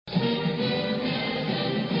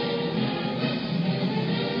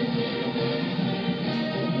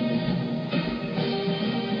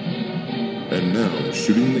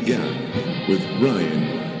Shooting the Gap with Ryan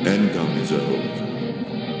and Gonzo.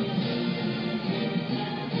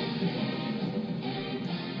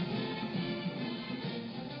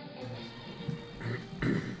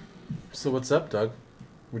 So what's up, Doug?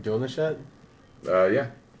 We doing this yet? Yeah.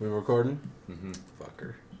 We recording? Mm-hmm.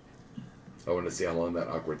 Fucker. I want to see how long that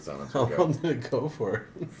awkward silence How will go. long did it go for?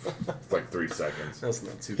 It's like 3 seconds. That's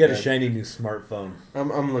not too Get bad. a shiny new smartphone.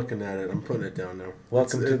 I'm looking at it. I'm putting it down now.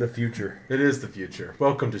 Welcome to the future. It is the future.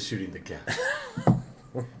 Welcome to Shooting the Gap.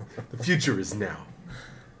 The future is now.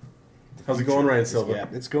 How's it going, Ryan Silva? Yeah,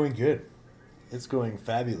 it's going good. It's going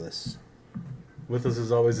fabulous. With us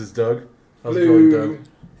as always is Doug. How's it Hello. going, Doug?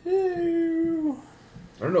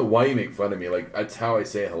 I don't know why you make fun of me. Like, that's how I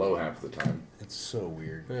say hello half the time. It's so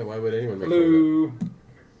weird. Yeah, why would anyone make fun of Hello. that?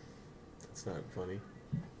 That's not funny.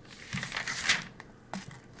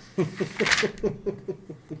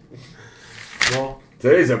 Well,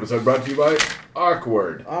 Today's episode brought to you by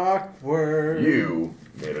Awkward. awkward. You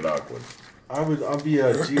made it awkward. I'll be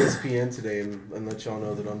a GSPN today and let y'all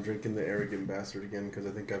know that I'm drinking the Arrogant Bastard again because I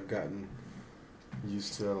think I've gotten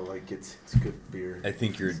used to like it's good beer. I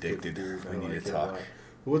think you're It's good addicted. beer. I We need like to it a talk. lot.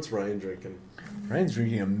 What's Ryan drinking? Ryan's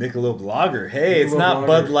drinking a Michelob Lager. Hey, it's Michelob not Lager.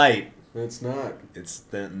 Bud Light. It's not. It's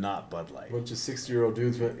not Bud Light. A bunch of 60-year-old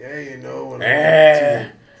dudes went, hey, you know, when I Eh.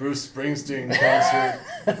 went to the Bruce Springsteen concert,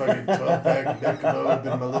 fucking 12-pack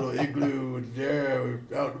Michelob in my little igloo, and yeah, we were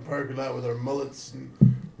out in the parking lot with our mullets and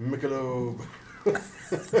Michelob.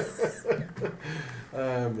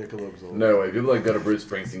 Michelob's old. No way. People that go to Bruce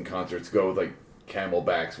Springsteen concerts go with, like,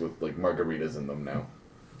 camelbacks with, like, margaritas in them now.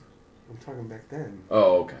 I'm talking back then,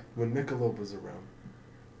 Oh, okay. when Michelob was around.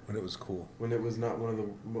 When it was cool. When it was not one of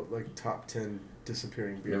the like top 10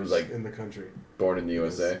 disappearing beers was, like- in the country. Born in the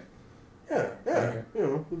USA. Yeah, Okay. you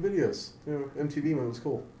know, the videos. You know, MTV when it was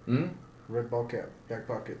cool. Hmm? Red ball cap, back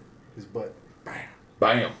pocket, his butt. Bam.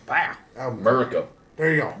 Bam. Wow. Album. America.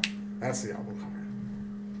 There you go. That's the album cover.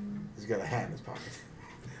 He's got a hat in his pocket.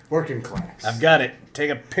 Working class. I've got it. Take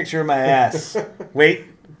a picture of my ass. Wait.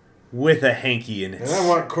 With a hanky in it. And I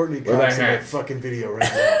want Courtney With Cox a in that hat. fucking video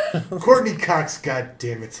right now. Courtney Cox, god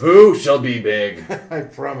damn it. Who shall be big? I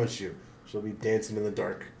promise you, she'll be dancing in the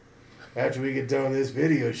dark. After we get done with this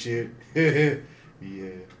video shoot. Yeah.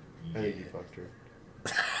 I think you fucked her.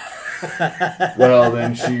 Well,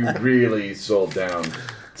 then she really sold down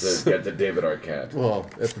to get the David Arquette. Well,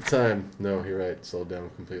 at the time, no, you're right. Sold down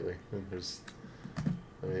completely.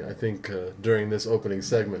 I think during this opening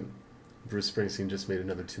segment, Bruce Springsteen just made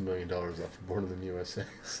another $2 million off of Born in the USA.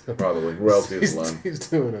 So Probably. Royalties alone. he's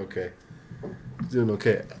doing okay. He's doing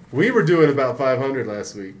okay. We were doing about 500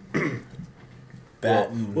 last week.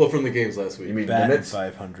 Batting, Well, from the games last week. You mean batting minutes?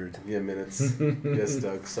 500. Yeah, minutes. Yes,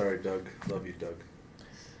 Doug. Sorry, Doug. Love you, Doug.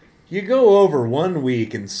 You go over 1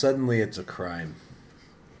 week and suddenly it's a crime.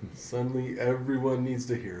 Suddenly, everyone needs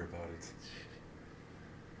to hear about it.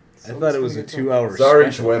 I thought it was a 2-hour Sorry,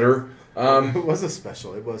 special. Twitter. It was a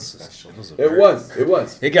special. It was special. It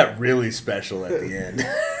was. It got really special at the end.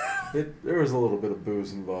 There was a little bit of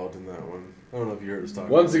booze involved in that one. I don't know if you heard us talk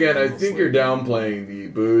Once about it. again, I think you're downplaying the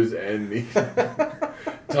booze and the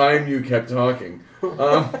time you kept talking.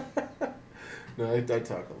 No, I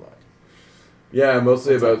talk a lot. Yeah,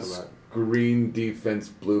 mostly I talk about a lot. screen defense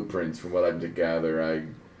blueprints, from what I'm to gather.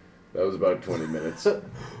 That was about 20 minutes.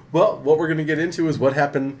 Well, what we're going to get into is what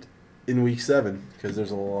happened in Week 7, because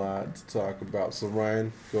there's a lot to talk about. So,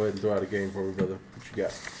 Ryan, go ahead and throw out a game for me, brother. What you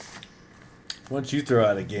got? Why don't you throw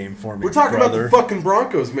out a game for me, We're talking brother? about the fucking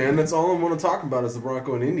Broncos, man. That's all I want to talk about is the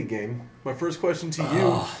Bronco and Indy game. My first question to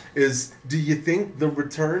you is, do you think the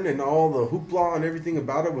return and all the hoopla and everything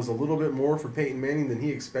about it was a little bit more for Peyton Manning than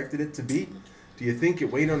he expected it to be? Do you think it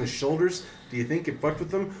weighed on his shoulders? Do you think it fucked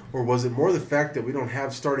with him? Or was it more the fact that we don't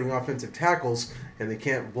have starting offensive tackles and they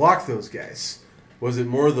can't block those guys? Was it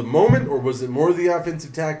more the moment or was it more the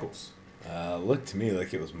offensive tackles? Looked to me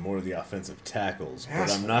like it was more the offensive tackles, but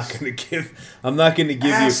Assholes. I'm not going to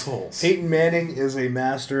give Assholes. you. Peyton Manning is a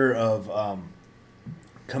master of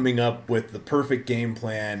coming up with the perfect game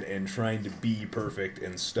plan and trying to be perfect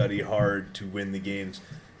and study hard to win the games,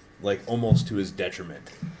 like almost to his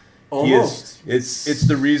detriment. Almost. It's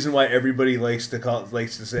the reason why everybody likes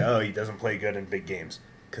to say, oh, he doesn't play good in big games,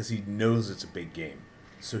 because he knows it's a big game.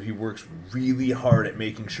 So he works really hard at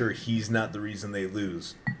making sure he's not the reason they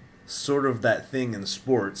lose. Sort of that thing in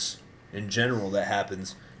sports in general that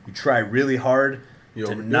happens. You try really hard You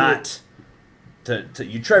to overdo not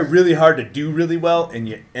you try really hard to do really well, and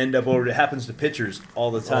you end up over. It happens to pitchers all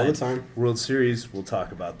the time. All the time. World Series, we'll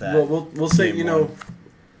talk about that. Well, we'll say, Game you know,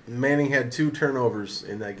 one. Manning had 2 turnovers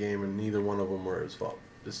in that game, and neither one of them were his fault.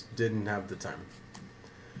 Just didn't have the time.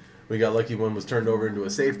 We got lucky one was turned over into a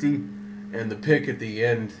safety, and the pick at the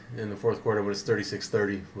end in the fourth quarter when it's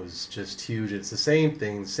 36-30 was just huge. It's the same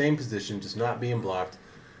thing, same position, just not being blocked,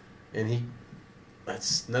 and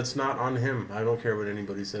that's not on him. I don't care what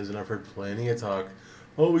anybody says, and I've heard plenty of talk.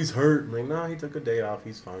 Oh, he's hurt. I'm like, no, he took a day off.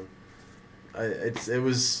 He's fine. There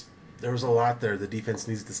was a lot there. The defense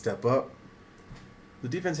needs to step up. The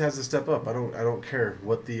defense has to step up. I don't care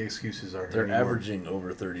what the excuses are. They're anymore. averaging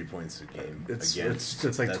over 30 points a game. It's Against,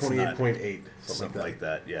 like that's 28.8, something like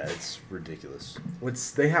that. Yeah, it's ridiculous.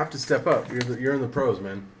 They have to step up. You're in the pros,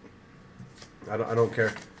 man. I don't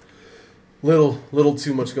care. Little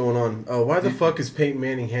too much going on. Why the fuck is Peyton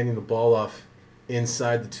Manning handing the ball off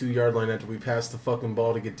inside the 2-yard line after we passed the fucking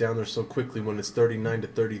ball to get down there so quickly when it's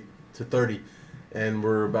 39-30, and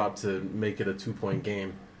we're about to make it a 2-point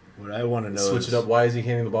game? What I want to know Switch is... it up. Why is he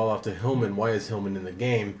handing the ball off to Hillman? Why is Hillman in the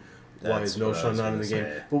game? Why That's is what I Noshawn was not in the gonna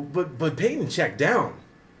game? say. But Peyton checked down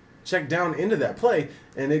into that play,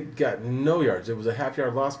 and it got no yards. It was a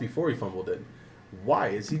half-yard loss before he fumbled it. Why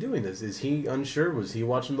is he doing this? Is he unsure? Was he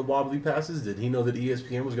watching the wobbly passes? Did he know that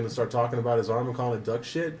ESPN was going to start talking about his arm and calling it duck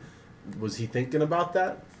shit? Was he thinking about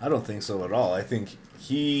that? I don't think so at all. I think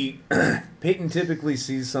Peyton typically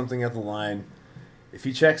sees something at the line. If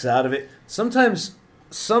he checks out of it, sometimes,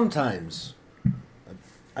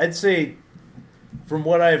 I'd say, from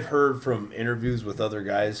what I've heard from interviews with other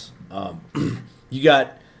guys, they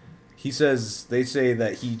say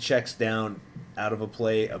that he checks down out of a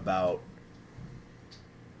play about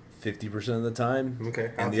 50% of the time.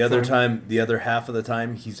 Okay. And the other half of the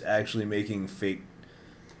time, he's actually making fake.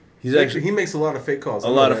 He makes a lot of fake calls. A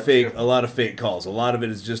lot of fake calls. A lot of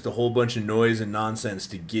it is just a whole bunch of noise and nonsense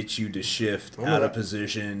to get you to shift out of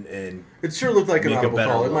position, and it sure looked like an make a audible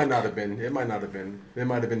better call. It look. might not have been. They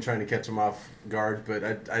might have been trying to catch him off guard, but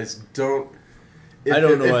I just don't. I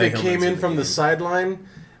don't know If why it came Hillman's in in from the the game. sideline,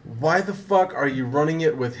 why the fuck are you running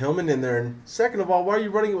it with Hillman in there? And second of all, why are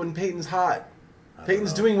you running it when Peyton's hot?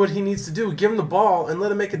 Peyton's doing what he needs to do. Give him the ball and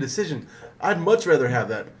let him make a decision. I'd much rather have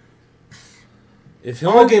that.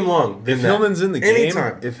 All game long. If Hillman's in the game,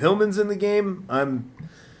 anytime. if Hillman's in the game,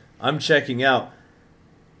 I'm checking out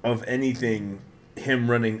of anything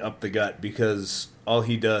him running up the gut, because all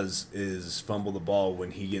he does is fumble the ball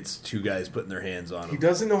when he gets two guys putting their hands on him. He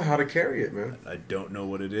doesn't know how to carry it, man. I don't know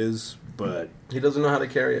what it is, but He doesn't know how to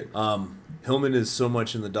carry it. Hillman is so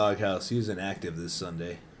much in the doghouse. He was inactive this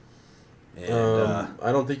Sunday. And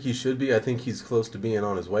I don't think he should be. I think he's close to being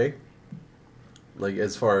on his way. Like,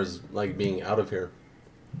 as far as, like, being out of here.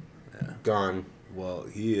 Yeah. Gone. well,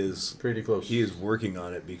 he is Pretty close. He is working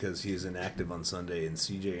on it because he is inactive on Sunday, and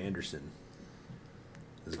C.J. Anderson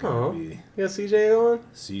is going to be. Yeah, CJ on?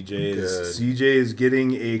 CJ is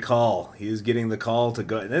getting a call. He is getting the call to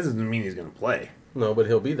go. That doesn't mean he's going to play. No, but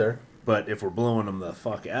he'll be there. But if we're blowing him the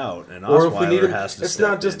fuck out, and Or if we need Osweiler him, has to it's step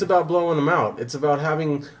not just in. about blowing them out. It's about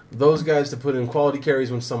having those guys to put in quality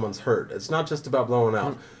carries when someone's hurt. It's not just about blowing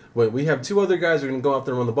out. Wait, we have two other guys who are going to go out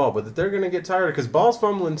there and run the ball, but they're going to get tired because ball's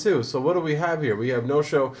fumbling too. So what do we have here? We have no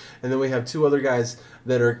show, and then we have two other guys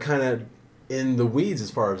that are kind of in the weeds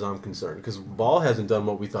as far as I'm concerned, because Ball hasn't done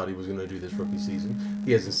what we thought he was going to do this rookie season.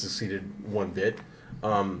 He hasn't succeeded one bit.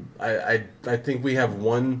 I think we have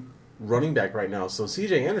one running back right now, so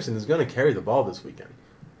C.J. Anderson is going to carry the ball this weekend.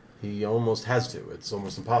 He almost has to. It's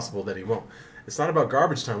almost impossible that he won't. It's not about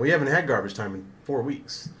garbage time. We haven't had garbage time in 4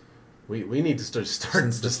 weeks. We need to start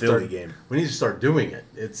Since the Philly game. We need to start doing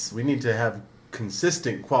it. We need to have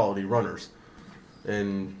consistent quality runners,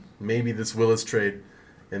 and maybe this Willis trade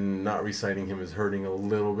and not re-signing him is hurting a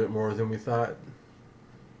little bit more than we thought.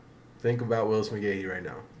 Think about Willis McGahee right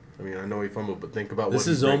now. I mean, I know he fumbled, but think about This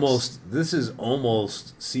what is he brings. this is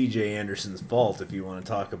almost C.J. Anderson's fault if you want to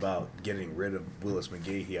talk about getting rid of Willis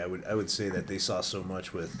McGahee. I would say that they saw so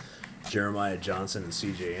much with Jeremiah Johnson and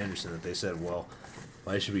C.J. Anderson that they said, well,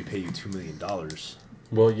 why should we pay you $2 million?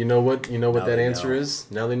 Well, you know what Now that they answer know. is?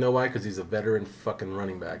 Now they know why, because he's a veteran fucking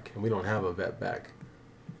running back, and we don't have a vet back.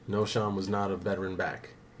 Noshawn was not a veteran back.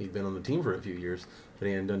 He'd been on the team for a few years, but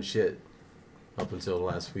he hadn't done shit up until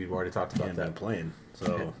last week. We already talked He about hadn't been that. playing.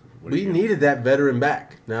 So what We needed that veteran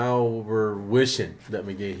back. Now we're wishing that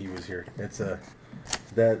McGahee was here.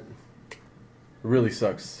 That really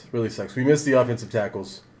sucks. Really sucks. We missed the offensive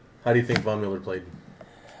tackles. How do you think Von Miller played?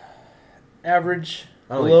 average.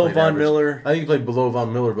 I don't think Below he played Von average. Miller. I think he played below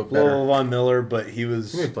Von Miller, but better. Below Von Miller, but he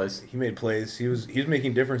was. He made plays. He made plays. He was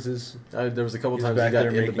making differences. There was a couple He was times back he got there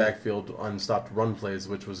in the making- backfield on stopped run plays,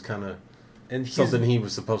 which was kind of And he's- something he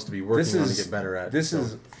was supposed to be working on to get better at. This So,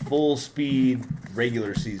 is full speed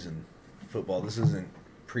regular season football. This isn't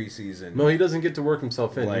preseason. No, he doesn't get to work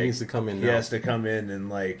himself in. Like, He needs to come in He now. has to come in and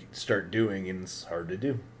like start doing, and it's hard to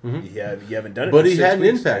do. Mhm. You haven't done it. But in he 6 had an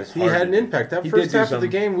weeks. impact. It's He hard had to an do. impact. That He first did do half of the something.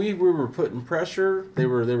 game, we were putting pressure. They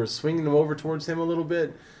were swinging them over towards him a little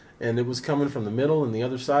bit, and it was coming from the middle and the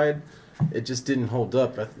other side. It just didn't hold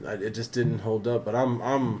up. It just didn't hold up. But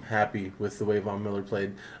I'm happy with the way Von Miller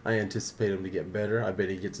played. I anticipate him to get better. I bet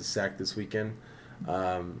he gets a sack this weekend.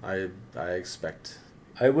 I expect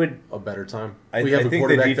I would. a better time. I We have a think the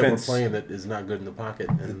quarterback that we're defense- playing that is not good in the pocket.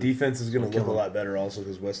 The and defense is going to Kill look a him. lot better also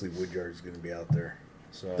because Wesley Woodyard is going to be out there.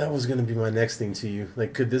 So That was going to be my next thing to you.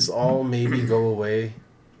 Like, could this all maybe go away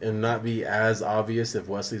and not be as obvious if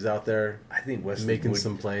Wesley's out there I think Wesley making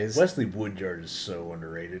some plays? Wesley Woodyard is so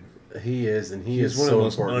underrated. He is, and He's is one so of the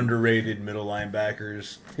most important. underrated middle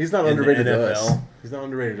linebackers. He's not in the underrated to NFL. us. He's not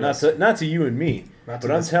underrated to us. Not to you and me, Not to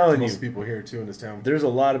but I'm this- telling you, most people here too in this town. there's a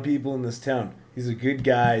lot of people in this town. He's a good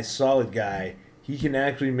guy, solid guy. He can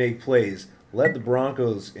actually make plays. Led the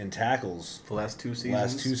Broncos in tackles The last two the seasons.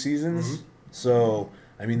 last 2 seasons. Mhm. So,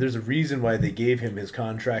 I mean, there's a reason why they gave him his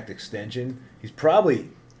contract extension. He's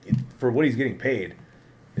probably, for what he's getting paid,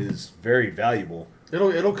 is very valuable.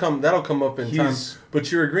 It'll come. That'll come up in time. He's-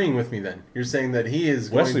 But you're agreeing with me then. You're saying that he is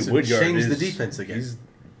going Wesley to Woodyard change the is- defense again. he's-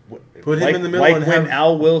 Put him like, in the middle like and when have-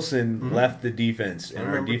 Al Wilson Mhm. left the defense, and I our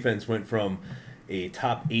remember. defense went from a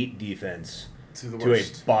top 8 defense to the to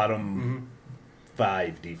worst. a bottom Mhm.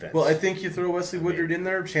 5 defense. Well, I think you throw Wesley Woodyard in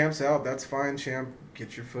there. Champ's out. That's fine. Champ,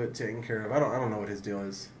 get your foot taken care of. I don't know what his deal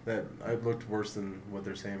is. That I looked worse than what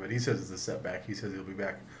they're saying, but he says it's a setback. He says he'll be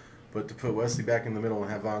back. But to put Wesley back in the middle and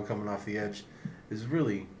have Vaughn coming off the edge is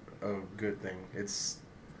really a good thing. It's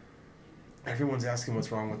everyone's asking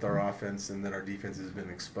what's wrong with our offense and that our defense has been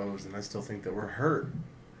exposed, and I still think that we're hurt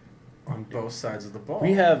on both sides of the ball.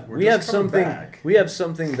 we have We're we have just coming something back. we have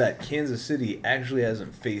something that Kansas City actually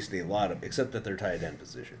hasn't faced a lot of, except at their tight end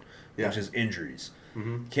position, Yeah. which is injuries.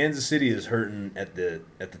 Mhm. Kansas City is hurting at the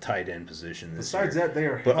tight end position this Besides year. that, they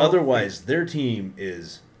are. But healthy. otherwise, their team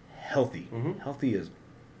is healthy. Mhm. Healthy as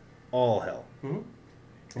all hell. Mhm.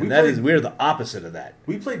 And We that played- is we're the opposite of that.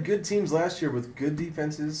 We played good teams last year with good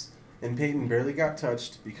defenses, and Peyton barely got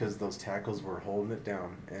touched because those tackles were holding it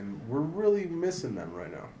down, and we're really missing them right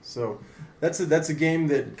now. So that's a game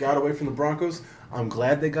that got away from the Broncos. I'm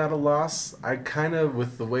glad they got a loss. I kind of,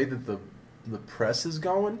 with the way that the press is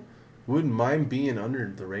going, wouldn't mind being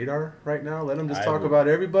under the radar right now. Let them just I talk would. about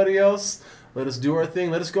everybody else. Let us do our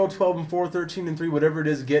thing. Let us go 12-4, 13-3, whatever it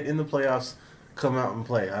is. Get in the playoffs. Come out and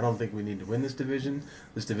play. I don't think we need to win this division.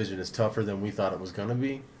 This division is tougher than we thought it was going to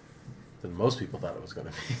be. Than most people thought it was going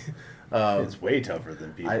to be. It's way tougher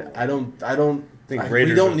than people. I don't think we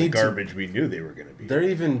Raiders don't are the need to. garbage we knew they were going to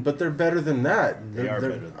be. But they're better than that. They are They're-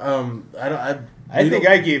 better than I I think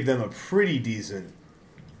don't- I gave them a pretty decent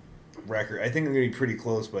record. I think I'm going to be pretty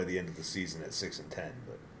close by the end of the season at 6-10.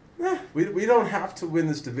 But we don't have to win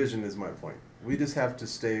this division. Is my point. We just have to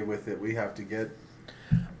stay with it. We have to get.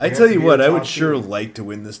 I have tell to you be what, a I would top sure team. like to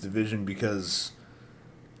win this division because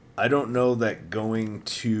I don't know that going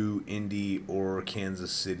to Indy or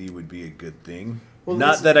Kansas City would be a good thing. Well, Not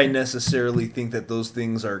that's- that I necessarily think that those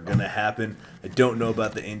things are going to happen. I don't know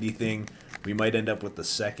about the Indy thing. We might end up with the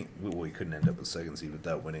second. Well, we couldn't end up with second seed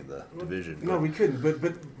without winning the division. No, but we couldn't.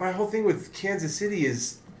 But my whole thing with Kansas City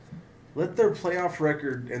is let their playoff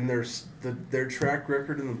record and their track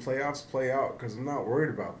record in the playoffs play out because I'm not worried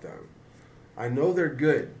about them. I know they're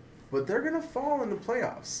good, but they're gonna fall in the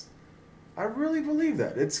playoffs. I really believe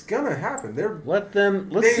that it's gonna happen. let them.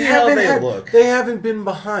 Let's see how they look. They haven't been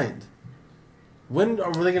behind. When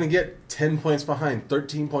are they going to get 10 points behind,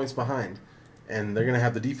 13 points behind? And they're going to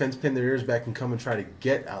have the defense pin their ears back and come and try to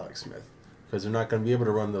get Alex Smith. Because they're not going to be able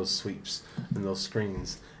to run those sweeps and those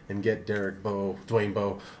screens and get Dwayne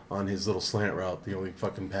Bowe on his little slant route, the only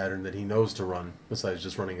fucking pattern that he knows to run, besides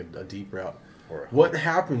just running a deep route. Or a What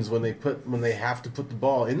happens when they have to put the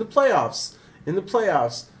ball in the playoffs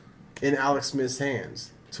in Alex Smith's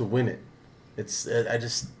hands to win it?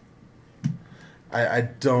 I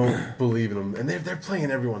don't believe in them, and they're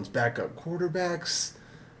playing everyone's backup quarterbacks,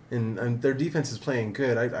 and their defense is playing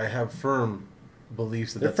good. I have firm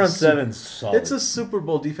beliefs that Their that's front a seven's solid. It's a Super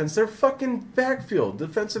Bowl defense. Their fucking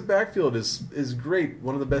defensive backfield is great.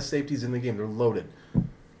 One of the best safeties in the game. They're loaded.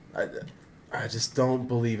 I just don't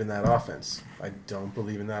believe in that offense. I don't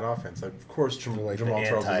believe in that offense. Of course, They're like Jamal the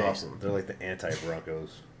Charles is anti. awesome. They're like the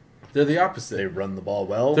anti-Broncos. They're the opposite. They run the ball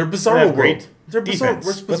well. They're They Bizarro have World. great They're Bizarro- defense,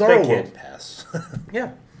 we're but Bizarro they World. can't pass.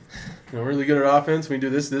 Yeah. We're really good at offense. We do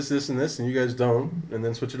this, and this, and you guys don't. And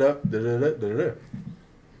then switch it up. Da-da-da-da-da-da.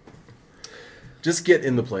 Just get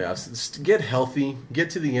in the playoffs. Just get healthy. Get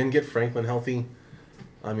to the end. Get Franklin healthy.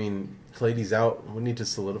 I mean, Clady's out. We need to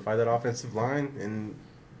solidify that offensive line and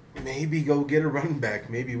maybe go get a running back.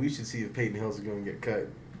 Maybe we should see if Peyton Hills is going to get cut.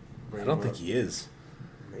 I don't think he is.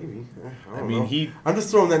 Maybe. I I mean, know. I'm just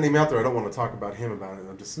throwing that name out there. I don't want to talk about him about it.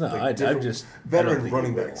 I'm just No, like, I'm different just veteran think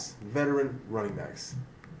running he will. backs. Veteran running backs.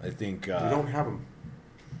 I think We don't have them.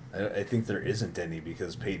 I think there isn't any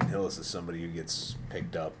because Peyton Hillis is somebody who gets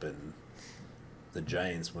picked up, and the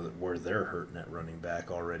Giants where they're hurting at running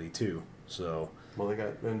back already too. So Well,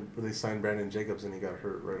 they signed Brandon Jacobs and he got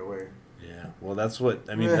hurt right away. yeah, well that's what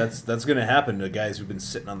I mean. That's going to happen to guys who've been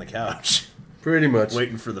sitting on the couch Pretty much.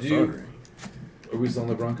 waiting for the Do phone you- ring. Are we still on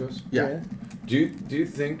the Broncos? Yeah. Do you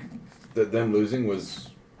think that them losing was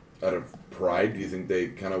out of pride? Do you think they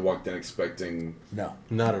kind of walked in expecting No,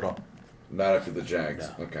 Not at all. not after the Jags?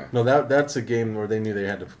 No. Okay. No, that's a game where they knew they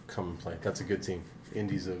had to come and play. That's a good team.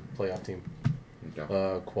 Indy's a playoff team.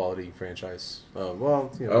 Okay. Quality franchise. I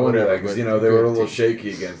wonder that whatever, because but they were a good little team.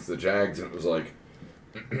 shaky against the Jags, and it was like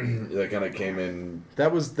they kind of came in.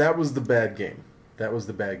 That was the bad game. That was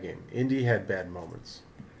the bad game. Indy had bad moments.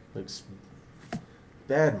 It's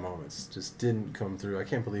bad moments just didn't come through. I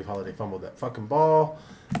can't believe Holiday fumbled that fucking ball.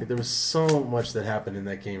 Like, there was so much that happened in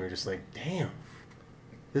that game. You're just like, damn,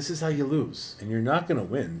 this is how you lose. and you're not going to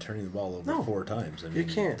win turning the ball over No, 4 times. I mean, you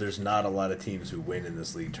can't. There's not a lot of teams who win in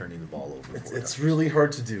this league turning the ball over 4 times. It's really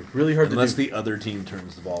hard to do. Really hard Unless to do. the other team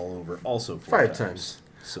turns the ball over also 4 5 times.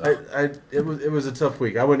 So It was a tough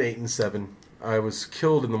week. I went 8-7. I was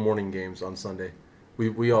killed in the morning games on Sunday.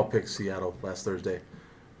 We all picked Seattle last Thursday,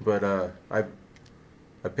 but I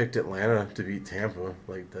picked Atlanta to beat Tampa.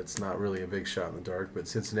 Like, that's not really a big shot in the dark. But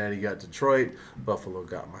Cincinnati got Detroit, Buffalo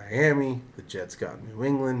got Miami, the Jets got New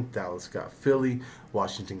England, Dallas got Philly,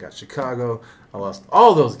 Washington got Chicago. I lost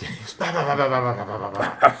all those games.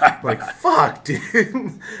 Like, fuck,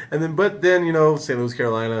 dude. But then St. Louis,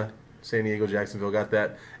 Carolina, San Diego, Jacksonville got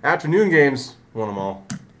that. Afternoon games, won them all.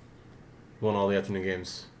 Won all the afternoon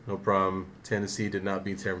games. No problem. Tennessee did not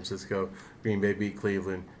beat San Francisco. Green Bay beat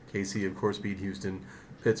Cleveland. KC, of course, beat Houston.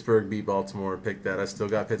 Pittsburgh beat Baltimore. Picked that. I still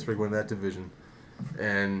got Pittsburgh win that division.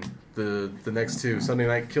 And the next two. Sunday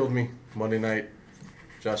night killed me. Monday night,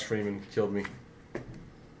 Josh Freeman killed me.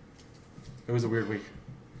 It was a weird week.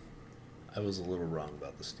 I was a little wrong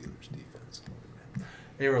about the Steelers' defense.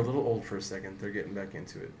 They were a little old for a second. They're getting back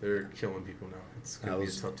into it. They're killing people now. It's gonna be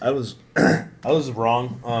a tough team. I was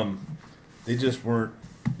wrong. They just weren't.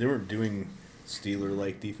 They weren't doing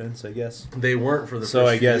Steeler-like defense, I guess. They weren't for the So first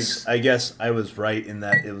I few guess weeks. I guess I was right in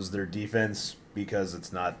that it was their defense because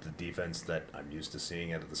it's not the defense that I'm used to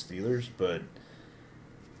seeing out of the Steelers. But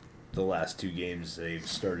the last 2 games, they've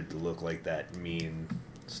started to look like that mean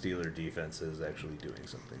Steeler defense is actually doing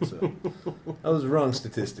something. So I was wrong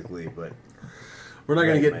statistically, but We're not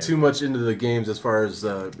going to Right, get too much into the games as far as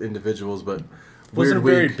individuals, but it wasn't a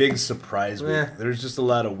weird very week. big surprise week. Eh. There's just a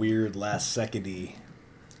lot of weird last-second-y.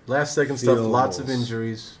 Last second stuff. Field Lots of goals.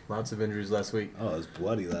 injuries. Lots of injuries last week. Oh, it was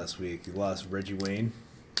bloody last week. You lost Reggie Wayne.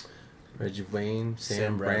 Reggie Wayne, Sam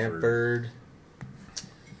Sam Bradford. Bradford.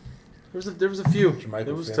 There was a few. Jermichael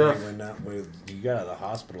It was Finley tough. went out with. He got out of the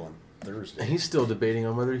hospital on Thursday. He's still debating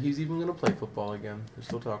on whether he's even going to play football again. They're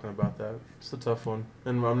still talking about that. It's a tough one.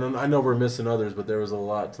 And I know we're missing others, but there was a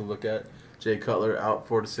lot to look at. Jay Cutler out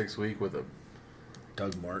 4 to 6 weeks with a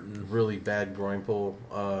Doug Martin. really bad groin pull.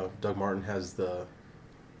 Doug Martin has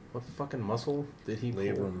what fucking muscle did he pull?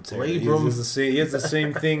 Labrum tear. Labrum. He has the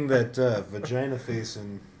same thing that Vagina Face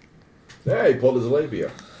and Yeah, he pulled his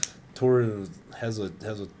labia.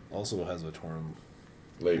 also has a torn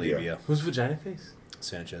Labia. labia. Who's Vagina Face?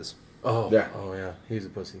 Sanchez. Oh, Yeah. Oh, yeah. He's a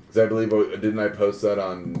pussy. 'Cause I believe didn't I post that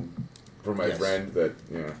for my Yes. friend that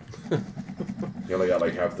he only got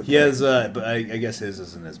like half the. He has, but I guess his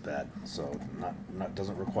isn't as bad. So not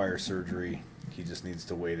doesn't require surgery. He just needs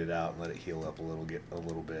to wait it out and let it heal up a little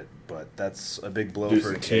bit. But that's a big blow Do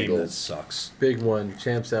for a some team that kegels. sucks. Big one.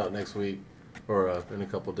 Champs out next week or in a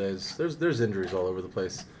couple days. There's injuries all over the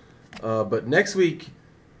place. But next week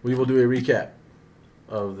we will do a recap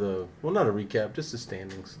of not a recap, just the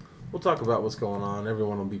standings. We'll talk about what's going on.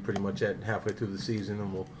 Everyone will be pretty much at halfway through the season,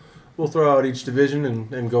 and we'll throw out each division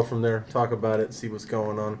and go from there. Talk about it, see what's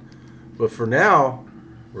going on. But for now,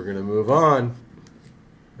 we're gonna move on,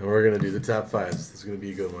 and we're gonna do the top 5s. This is gonna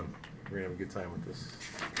be a good one. We're gonna have a good time with this.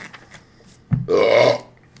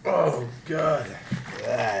 Oh God!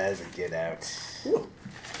 That's a get out.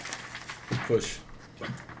 Push.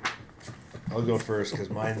 I'll go first because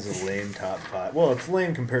mine's a lame top 5. Well, it's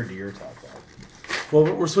lame compared to your top 5.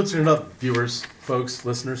 Well, we're switching it up, viewers, folks,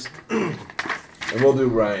 listeners. And we'll do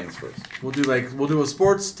Ryan's first. We'll do a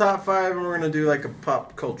sports top 5, and we're gonna do like a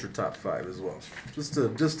pop culture top 5 as well, just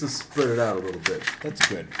to spread it out a little bit. That's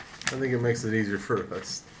good. I think it makes it easier for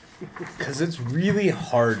us. Because it's really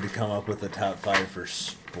hard to come up with a top 5 for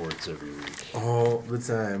sports every week. All the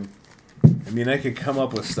time. I mean, I could come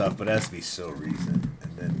up with stuff, but it has to be so recent,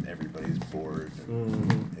 and then everybody's bored.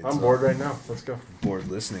 And I'm bored right now. Let's go. Bored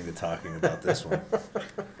listening to talking about this one.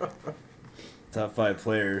 Top 5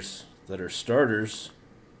 players that are starters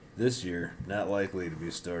this year, not likely to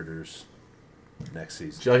be starters next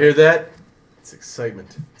season. Did y'all hear that? It's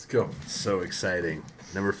excitement. Let's go. So exciting.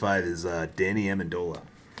 Number 5 is Danny Amendola.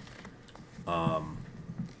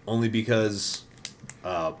 Only because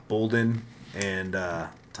Bolden and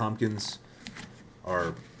Tompkins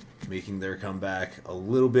are making their comeback a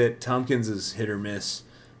little bit. Tompkins is hit or miss,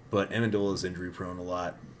 but Amendola is injury prone a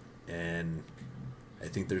lot, and I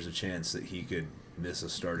think there's a chance that he could miss a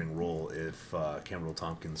starting role if Cameron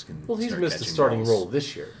Tompkins can. Well, he's start missed a catching starting balls. role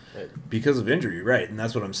this year. Because of injury, right? And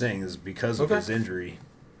that's what I'm saying is because of Okay. his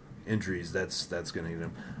injuries. That's going to get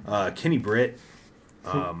him. Kenny Britt,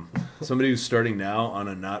 somebody who's starting now on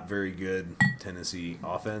a not very good Tennessee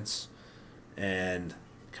offense, and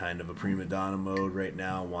kind of a prima donna mode right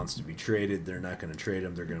now. Wants to be traded. They're not going to trade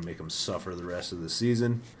him. They're going to make him suffer the rest of the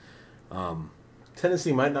season.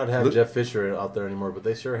 Tennessee might not have Look- Jeff Fisher out there anymore, but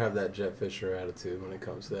they sure have that Jeff Fisher attitude when it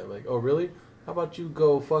comes to that. Like, oh, really? How about you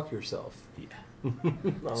go fuck yourself? Yeah. I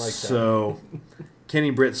like So,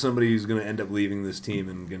 Kenny Britt, somebody who's going to end up leaving this team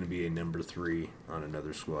and going to be a number 3 on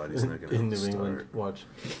another squad. He's not that. going In to New England, start. watch.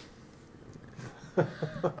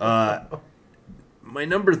 My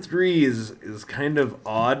number 3 is kind of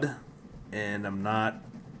odd, and I'm not.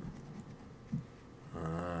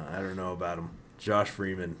 I don't know about him. Josh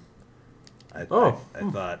Freeman. I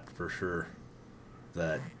thought for sure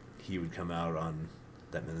that he would come out on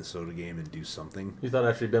that Minnesota game and do something. You thought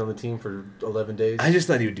after he'd been on the team for 11 days? I just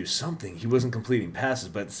thought he would do something. He wasn't completing passes,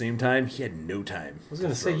 but at the same time, he had no time. I was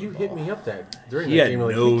going to say, you hit me up during He that had game.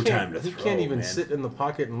 Like, no he can't- time to He throw, can't even man. sit in the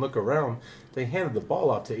pocket and look around. They handed the ball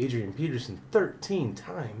off to Adrian Peterson 13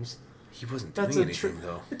 times. He wasn't That's doing a anything,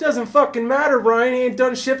 though. It doesn't fucking matter, Brian. He ain't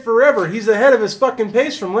done shit forever. He's ahead of his fucking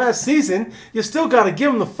pace from last season. You still got to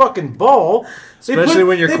give him the fucking ball. Especially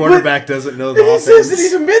when your quarterback doesn't know the He offense. hasn't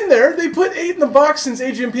even been there. They put 8 in the box since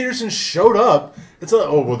Adrian Peterson showed up. It's like,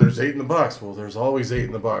 oh, well, there's 8 in the box. Well, there's always 8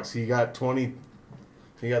 in the box. He got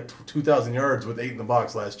 2,000 yards with 8 in the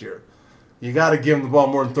box last year. You got to give him the ball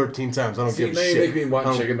more than 13 times. I don't give a now you shit. make me want I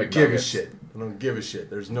don't chicken give a McNuggets. shit. I don't give a shit.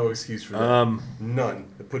 There's no excuse for that. None.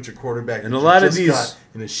 They put your quarterback And that a you lot of just these- got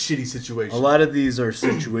in a shitty situation. A lot of these are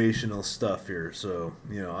situational stuff here, so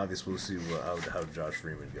obviously we'll see how Josh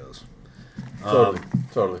Freeman goes.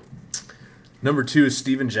 Totally. Number 2 is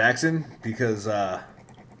Steven Jackson because the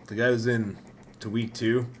guy was in to week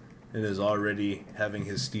 2 and is already having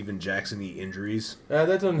his Steven Jackson-y injuries. That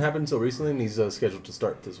doesn't happen until recently, and he's scheduled to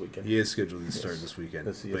start this weekend. He is scheduled to start this weekend,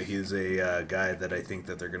 Yes, he but is. he's a guy that I think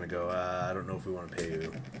that they're going to go. I don't know if we want to pay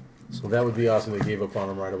you. So that would be awesome. They gave up on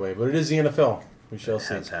him right away, but it is the NFL. We shall It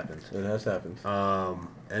see. has happened. It has happened.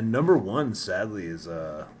 And number 1, sadly, is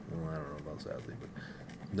I don't know about sadly, but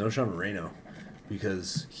Noshawn Moreno,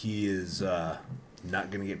 because he is not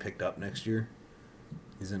going to get picked up next year.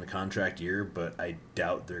 He's in a contract year, but I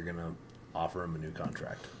doubt they're going to offer him a new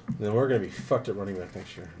contract. Then we're going to be fucked at running back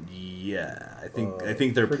next year. Yeah, I think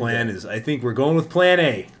their pretty plan bad. is. I think we're going with Plan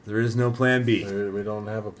A. There is no Plan B. We don't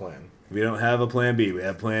have a plan. We don't have a Plan B. We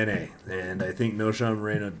have Plan A, and I think Noshawn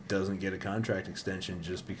Moreno doesn't get a contract extension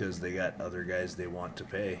just because they got other guys they want to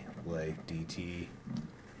pay, like DT,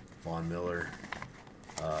 Von Miller,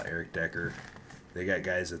 Eric Decker. They got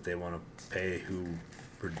guys that they want to pay who,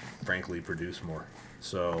 frankly, produce more.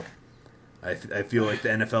 So I feel like the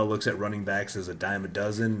NFL looks at running backs as a dime a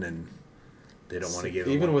dozen, and they don't want to give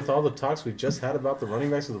Even them with all the talks we just had about the running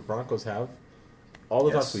backs that the Broncos have, all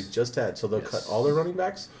the Yes. talks we just had, so they'll Yes. cut all their running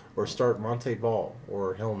backs or start Monte Ball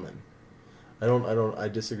or Hillman. I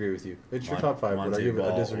disagree with you. It's your top 5, but Monte I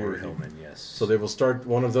Ball disagree or with you. Hillman, yes. So they will start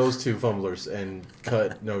one of those 2 fumblers and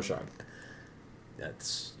cut Noshawn.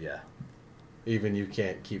 That's Even you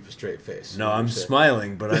can't keep a straight face. No, I'm Shit.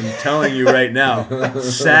 smiling, but I'm telling you right now,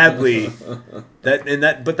 sadly, but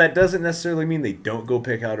that doesn't necessarily mean they don't go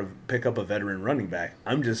pick up a veteran running back.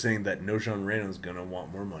 I'm just saying that Noshawn Moreno is going to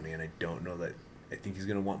want more money, and I don't know that. I think he's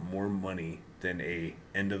going to want more money than a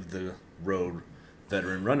end of the road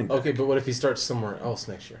veteran running back. Okay, but what if he starts somewhere else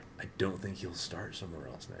next year? I don't think he'll start somewhere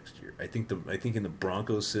else next year. I think in the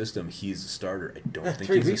Broncos system he's a starter. I don't think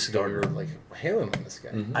 3 he's a weeks ago, we starter. were like hailing on this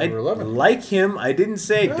guy. I We were loving him. like him. I didn't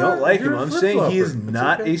say Yeah, don't like him. you're a I'm saying he is flip-flopper. It's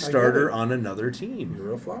not okay. I a get starter it. on another team.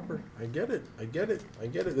 You're a flopper. I get it.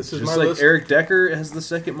 This is Just my like list. Eric Decker has the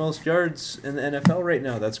second most yards in the NFL right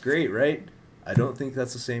now. That's great, right? I don't think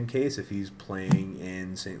that's the same case if he's playing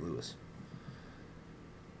in St. Louis.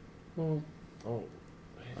 Oh.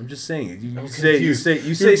 I'm just saying. You I'm say confused.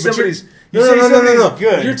 somebody's No.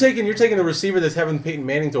 good. You're taking a receiver that's having Peyton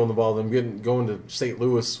Manning throwing the ball, then going to St.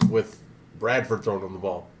 Louis with Bradford throwing on the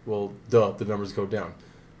ball. Well, duh, the numbers go down.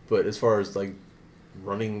 But as far as like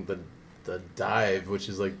running the dive, which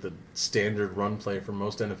is like the standard run play for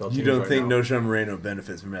most NFL teams, You don't right think now, Knowshon Moreno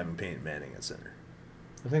benefits from having Peyton Manning at center?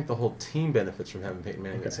 I think the whole team benefits from having Peyton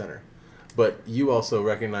Manning Okay. at center. But you also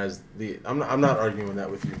recognize the. I'm not arguing that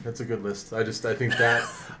with you. That's a good list. I think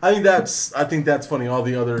that's funny. All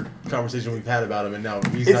the other conversation we've had about him, and now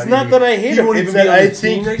he's It's not not even, that I hate he him, won't it's even be that on I the team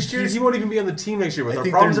think next year. he's- He won't even be on the team next year with I our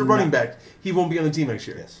think problems they're at running not- back. He won't be on the team next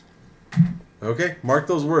year. Yes. Okay, mark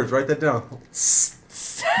those words. Write that down.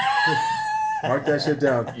 Mark that shit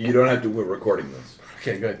down. You don't have to. We're recording this.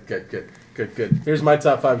 Okay, good. Here's my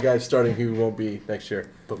top 5 guys starting who won't be next year.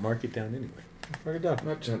 But mark it down anyway. Mark it down.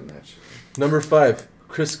 Not chanting that shit. Number 5,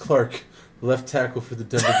 Chris Clark, left tackle for the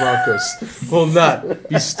Denver Broncos, will not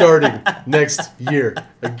be starting next year.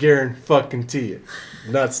 I guarantee you.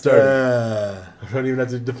 Not starting. I don't even have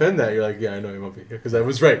to defend that. You're like, yeah, I know he won't be here because I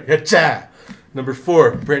was right. Cha! Number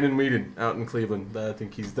 4, Brandon Weeden out in Cleveland. I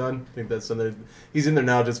think he's done. I think that's in there. He's in there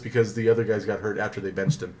now just because the other guys got hurt after they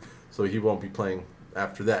benched him, so he won't be playing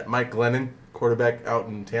after that. Mike Glennon, quarterback out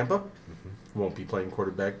in Tampa, won't be playing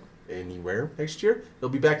quarterback anywhere next year. He'll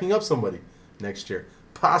be backing up somebody next year.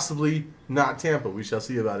 Possibly not Tampa. We shall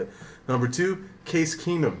see about it. Number 2, Case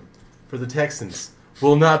Keenum for the Texans.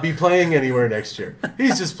 Will not be playing anywhere next year.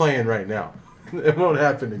 He's just playing right now. It won't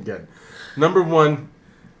happen again. Number 1,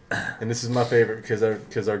 and this is my favorite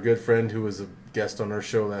because our good friend who was a guest on our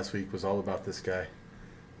show last week was all about this guy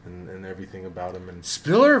and everything about him. And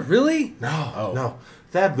Spiller, really? no.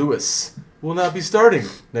 Thad Lewis will not be starting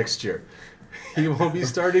next year. He won't be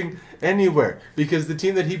starting anywhere because the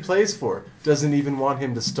team that he plays for doesn't even want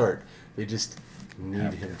him to start. They just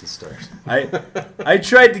need him to start. I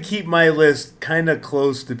tried to keep my list kind of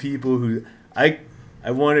close to people who I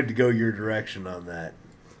wanted to go your direction on that.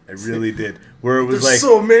 I really did. Where it was There's like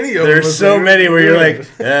so many of them. there's so many where you're Yeah. like,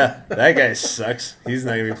 yeah, that guy sucks. He's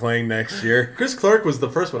not gonna be playing next year. Chris Clark was the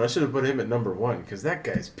first one. I should have put him at number 1 because that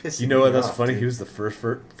guy's pissing You know what? me That's off, funny. dude. He was the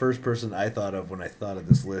first person I thought of when I thought of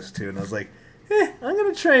this list too, and I was like, I'm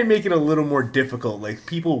gonna try and make it a little more difficult, like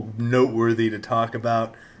people noteworthy to talk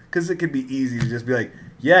about, because it could be easy to just be like,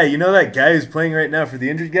 yeah, you know that guy who's playing right now for the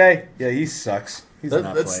injured guy? Yeah, he sucks. He's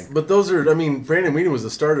not playing. But those are, I mean, Brandon Weeden was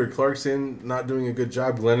the starter. Clark's in, not doing a good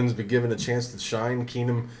job. Glennon's been given a chance to shine.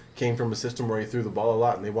 Keenum came from a system where he threw the ball a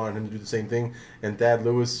lot, and they wanted him to do the same thing. And Thad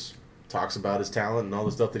Lewis talks about his talent and all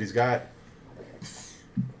the stuff that he's got.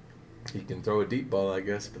 He can throw a deep ball, I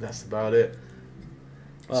guess, but that's about it.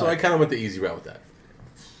 So I kind of went the easy route with that.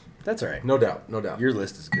 That's all right. No doubt. Your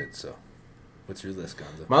list is good, so what's your list,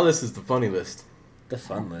 Gonzo? My list is the funny list. The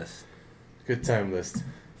fun list. Good time list.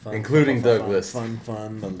 Fun, Including fun, Doug fun, list.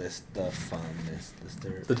 Fun, the list, the fun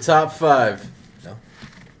list. The top 5 No?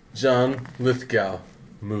 John Lithgow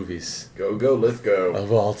movies Go, let's go.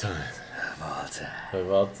 of all time. Of all time.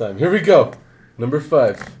 Of all time. Here we go. Number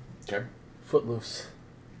 5. Okay. Footloose.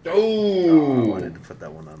 I Oh. wanted to put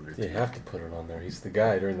that one on there. You have to put it on there. He's the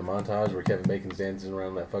guy during the montage where Kevin Bacon's dancing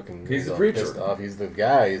around that fucking. He's the all preacher. pissed off. He's the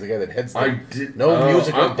guy. He's the guy that heads. I The, did. No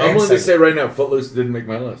music or I'm willing to dancing. say right now, Footloose didn't make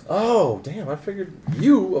my list. oh damn! I figured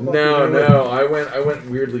you. a fucking No, nerd. no, I went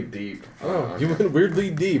weirdly deep. Oh, you went weirdly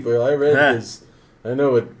deep. Well, I read Ah. his. I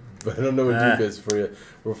know it, but I don't know what Ah. deep is for you.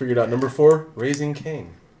 We'll figure it out. Number 4, Raising Cain.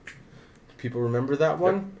 People remember that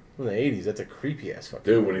one? From the 80s. That's a creepy ass fucking.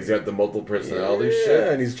 Dude, when he's got the multiple personality yeah, shit.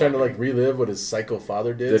 and he's trying to like relive what his psycho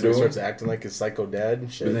father did, They so he do? starts acting like his psycho dad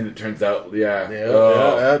and shit. But then it turns out, yeah.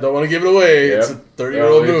 Yeah, don't want to give it away. Yep. It's a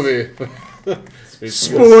 30-year-old Oh, movie.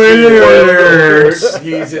 Spoilers!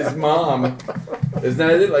 He's his mom. Isn't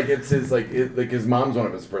that it? Like it's his like his mom's one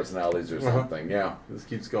of his personalities or something. Yeah. This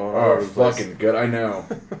keeps going all Oh, over the place. fucking good. I know.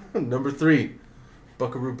 Number 3,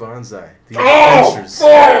 Buckaroo Banzai. The Oh, Adventures.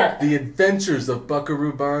 The Adventures of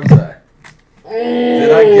Buckaroo Banzai.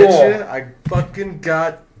 Did I get you? I fucking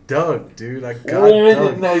got dug, dude. I got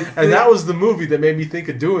dug. And that was the movie that made me think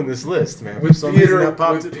of doing this list, man. With For some Peter- reason that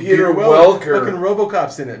popped with in. Peter Weller. Welker. Fucking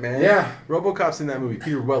RoboCop's in it, man. Yeah. RoboCop's in that movie.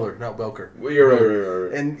 Peter Weller, not Welker. Well, you're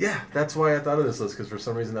right. And yeah, that's why I thought of this list, because for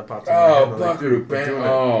some reason that popped in my head. Oh, I'm like, dude, we're doing it.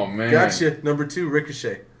 Oh, man. Gotcha. Number 2,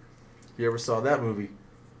 Ricochet. You ever saw that movie?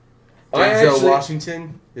 I Denzel actually-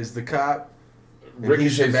 Washington is the cop. And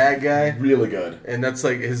he's the Ricochet's bad guy. really good. And that's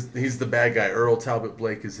like he's the bad guy. Earl Talbot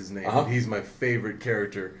Blake is his name. Uh-huh. He's my favorite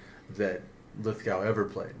character that Lithgow ever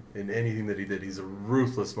played. In anything that he did, he's a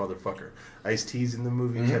ruthless motherfucker. Ice-T's in the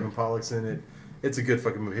movie. Mm-hmm. Kevin Pollak's in it. It's a good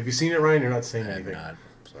fucking movie. Have you seen it, Ryan? You're not saying I have anything. not.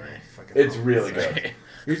 Sorry. Fucking It's hell. really good.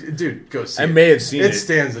 Dude, go see I it. may have seen it. It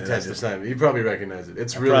stands the and test I of just- time. You probably recognize it.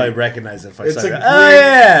 It's I really probably recognize it if I It's saw a it. great, Oh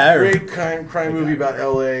yeah, I great crime movie about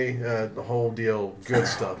L.A. The whole deal. Good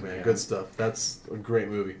stuff, man. Yeah. Good stuff. That's a great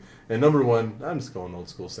movie. And number 1, I'm just going old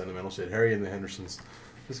school sentimental shit. Harry and the Hendersons.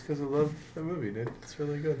 Just because I love that movie, dude. It's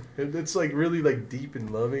really good. It's like really like deep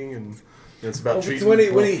and loving, and it's about Oh, treating when he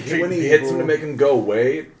treating hits him people. to make him go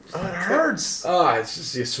away. Oh, it hurts. It's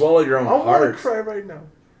just you swallow your own I want to heart. cry right now.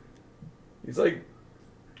 He's like,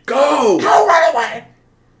 go! Right away.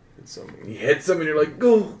 It's so mean. He hits him and you're like,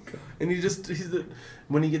 go! And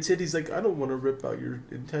when he gets hit, he's like, I don't want to rip out your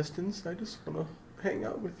intestines. I just want to hang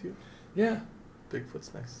out with you. Yeah.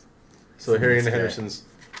 Bigfoot's nice. So Harry and the Nice guy. Hendersons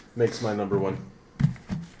makes my number 1.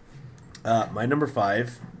 My number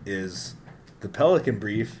 5 is The Pelican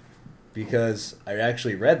Brief, because I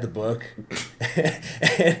actually read the book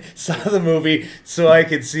and saw the movie, so I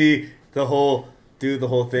could do the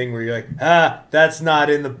whole thing where you're like, that's not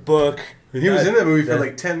in the book. And he was in that movie for that-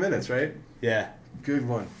 like 10 minutes, right? Yeah, Good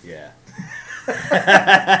one. yeah.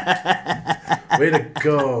 Way to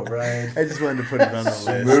go, Ryan. I just wanted to put it on the list.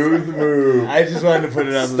 Smooth move. I just wanted to put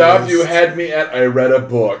it on the Stop, list. you had me at I read a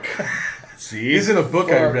book. See? He's in a book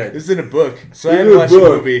I read. It's in a book, so I In hadn't a watched the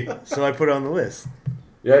book. movie, so I put it on the list.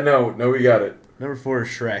 Yeah, no, we got it. Number 4 is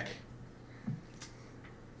Shrek.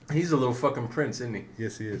 He's a little fucking prince, isn't he?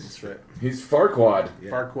 Yes, he is. That's right. He's Farquaad.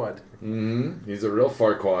 Yeah. Farquaad. Mm-hmm. He's a real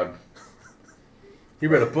Farquaad. He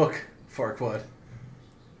read a book, Farquaad.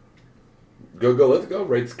 Let's go.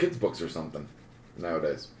 Writes kids' books or something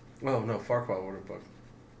nowadays. Oh, no, Farquaad wrote a book.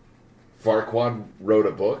 Farquaad wrote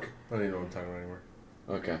a book? I don't even know what I'm talking about anymore.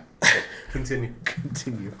 Okay. Continue.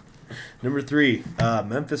 Continue. Number 3,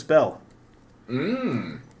 Memphis Belle.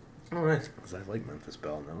 Mmm. All right. Because I like Memphis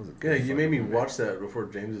Belle. And that was a Yeah, good you made fucking me movie. watch that before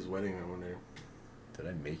James's wedding that one day. Did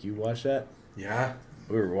I make you watch that? Yeah,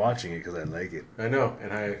 We were watching it because I like it. I know.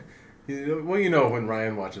 And you know when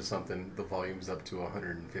Ryan watches something, the volume's up to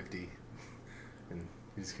 150. And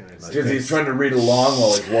he's kind of... Because he's trying to read along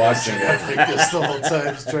while he's watching it. like this the whole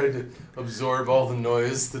time, just trying to absorb all the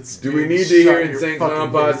noise that's. Do we being need to shot hear in in your St. fucking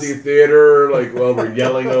Compassy face? Theater, like, while we're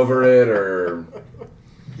yelling over it, or...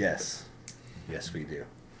 Yes. Yes, we do.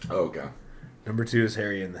 Okay. Number 2 is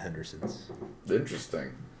Harry and the Hendersons.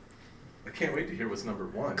 Interesting. I can't wait to hear what's number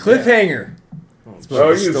 1. Cliffhanger. It's more Oh,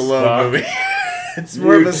 of a you Stallone suck. movie. It's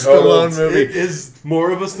more of a total- Stallone movie. It is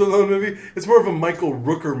more of a Stallone movie. It's more of a Michael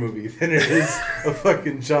Rooker movie than it is a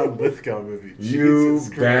fucking John Lithgow movie. You Jesus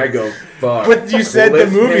bag Christ. of fuck. But you said the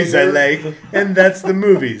movies I Cliffhanger. like, and that's the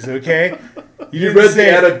movies, okay? You didn't read the say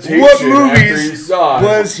adaptation what after you movies saw it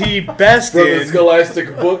was he best from the in.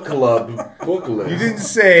 Scholastic Book Club book list. You didn't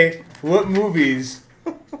say what movies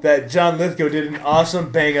that John Lithgow did an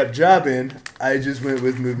awesome bang up job in. I just went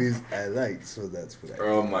with movies I liked, so that's what I.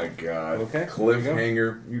 Oh my god. Okay,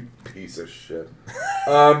 Cliffhanger, you piece of shit.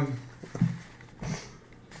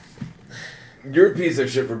 You're a piece of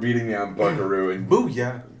shit for beating me on Buckaroo, and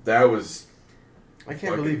Booyah. that was... I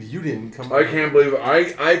can't believe you didn't come I can't believe...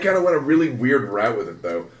 I kind of went a really weird route with it,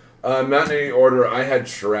 though. Not in any order. I had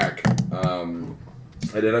Shrek.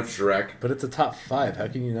 I did have Shrek. But it's a top 5. How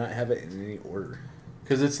can you not have it in any order?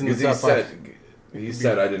 Because it's in the Because top 5. he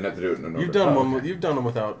said I didn't have to do it in an order. You've done Oh, one. okay. You've done them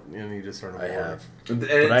without any discernible I order. have. And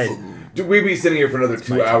But dude, we'd be sitting here for another my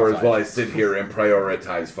 2 top hours 5. while I sit here and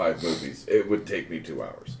prioritize 5 movies. It would take me 2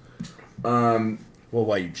 hours. Well,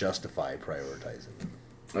 why you justify prioritizing them?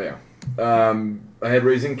 Yeah. I had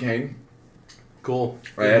Raising Cain. Cool.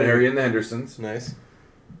 I had Harry and the Hendersons. Nice.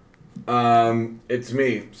 It's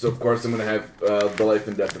me. So, of course, I'm going to have The Life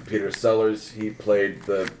and Death of Peter Sellers. He played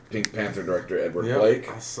the Pink Panther director, Edward Yep, Blake.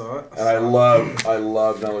 I saw it. And I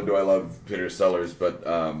love, not only do I love Peter Sellers, but,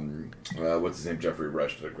 what's his name? Jeffrey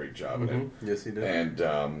Rush did a great job in it. Yes, he did.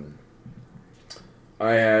 And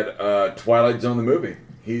I had Twilight Zone the movie.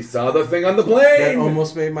 He saw the thing on the plane. That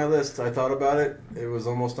almost made my list. I thought about it. It was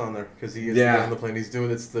almost on there because he is Yeah. on the plane. He's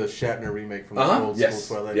doing it's the Shatner remake from the Uh-huh. old Yes.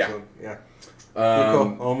 school Twilight Yeah. Zone. Yeah. Good call.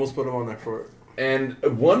 Um, I almost put him on there for it. and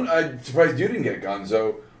one, I'm surprised you didn't get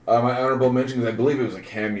Gonzo. My honorable mention is I believe it was a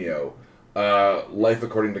cameo. Life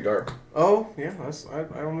According to Garp. Oh yeah,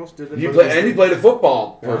 I almost did it. He but played, it's- and he played a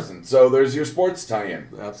football Yeah. person. So there's your sports tie-in.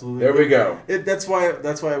 Absolutely. There we go. That's why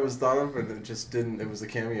it was thought of, and it just didn't. It was a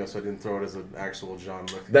cameo, so I didn't throw it as an actual John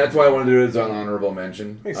Lithgow. That's why I wanted to do it as an honorable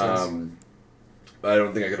mention. Makes sense. I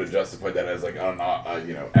don't think I could have justified that as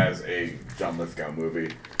as a John Lithgow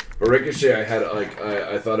movie. But Ricochet, I had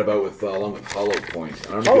I thought about with along with Hollow Point.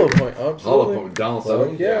 I don't know Hollow if you- Point, absolutely. Hollow Point, Donald Fuck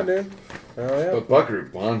Sutherland. yeah, dude. Oh yeah. But Buckaroo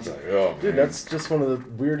Banzai, oh Dude, man. that's just one of the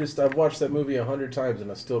weirdest. I've watched that movie 100 times and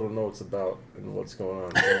I still don't know what it's about and what's going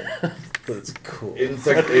on. But it's cool.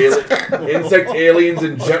 insect aliens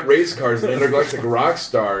and jet race cars and intergalactic rock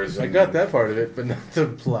stars. I And, got that part of it, but not the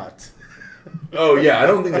plot. Oh yeah, I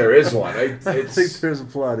don't think there is one. I don't think there's a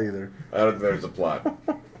plot either. I don't think there's a plot.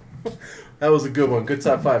 That was a good one. Good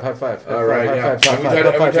top five. High five. All right, high yeah.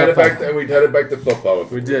 five. And we tied it back to football.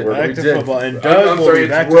 We did. We're- We Back to did. football. And I'm Doug will sorry, be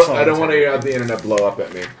back it's to world, I don't want solitaire. to have the internet blow up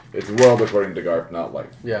at me. It's World According to Garp, not Life.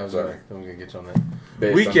 Yeah, I was Sorry. gonna get you on that.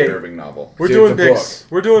 Based Week on eight. the Irving novel. We're See, doing it's a picks.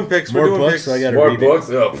 We're doing picks. More We're doing books, picks. so I book. gotta More read books?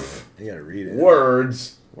 it. Oh, pff. You gotta read it.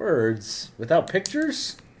 Words. Words without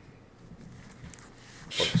pictures.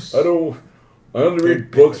 I only read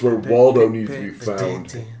books where Waldo needs to be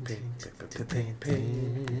found.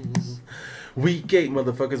 Week 8,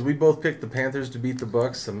 motherfuckers. We both picked the Panthers to beat the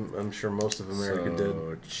Bucks. I'm sure most of America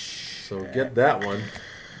did. So get that one.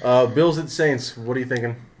 Bills at Saints. What are you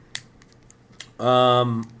thinking?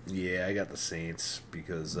 Yeah, I got the Saints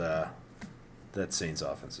because that Saints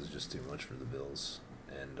offense is just too much for the Bills,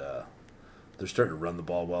 and they're starting to run the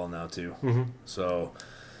ball well now too. Mm-hmm. So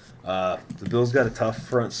the Bills got a tough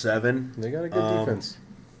front seven. They got a good defense.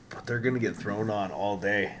 But they're gonna get thrown on all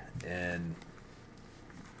day, and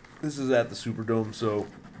this is at the Superdome, so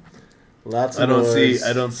Lots I of don't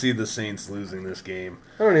noise. see the Saints losing this game.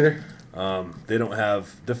 I don't either. They don't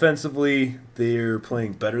have defensively. They're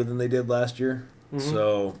playing better than they did last year. Mm-hmm.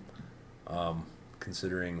 So,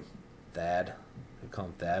 considering Thad, they call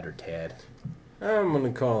him Thad or Tad, I'm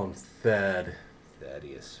gonna call him Thad.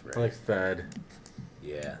 Thaddeus, right? I like Thad.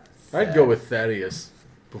 Yeah, I'd Thad. go with Thaddeus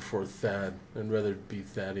before Thad. I'd rather be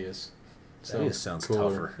Thaddeus. Thaddeus sounds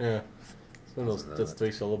tougher. Yeah. So Doesn't that's it?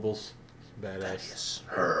 3 syllables. Badass.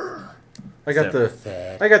 Thaddeus. I got the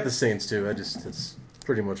Thad. I got the Saints too. It's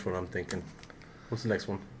pretty much what I'm thinking. What's the next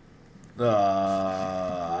one?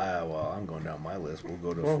 Well, I'm going down my list. We'll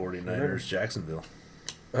go to Well, 49ers, whatever. Jacksonville.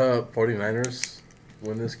 49ers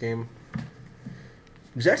win this game.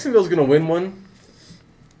 Jacksonville's gonna win one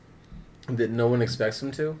that no one expects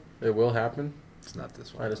them to. It will happen. It's not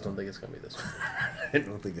this one. I just don't think it's gonna be this one. I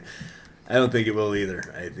don't think it will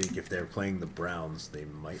either. I think if they're playing the Browns, they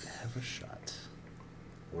might have a shot.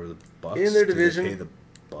 Or the Bucks In their Do they division. play the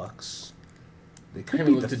Bucks. They I could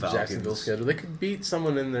haven't beat looked the at Falcons. Jacksonville's schedule. They could beat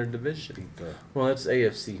someone in their division. Beat the Well, that's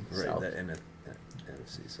AFC right South. that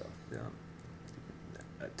NFC South. Yeah.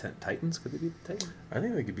 Titans? Could they beat the Titans? I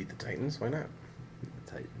think they could beat the Titans. Why not? Beat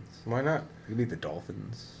the Titans. Why not? They could beat the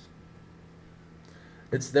Dolphins.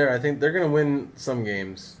 It's there. I think they're gonna win some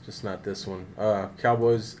games, just not this one.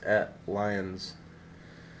 Cowboys at Lions.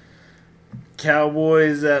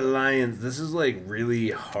 Cowboys at Lions. This is like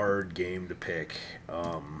really hard game to pick.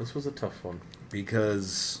 This was a tough one.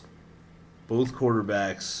 Because both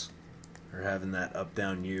quarterbacks are having that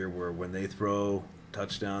up-down year where when they throw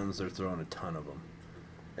touchdowns, they're throwing a ton of them.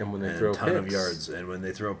 And when they And throw a ton of picks, yards. And when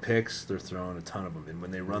they throw picks, they're throwing a ton of them. And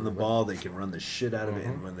when they run the ball, they can run the shit out of it.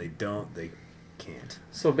 And when they don't, they can't.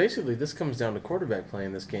 So basically, this comes down to quarterback play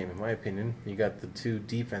in this game, in my opinion. You got the two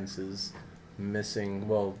defenses missing.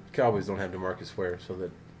 Well, Cowboys don't have DeMarcus Ware, so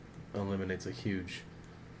that eliminates a huge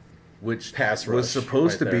Which pass rush was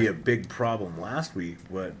supposed right to be there. a big problem last week,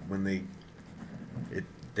 but when they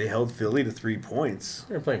held Philly to 3 points.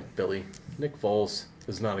 They're playing Philly. Nick Foles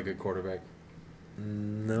is not a good quarterback.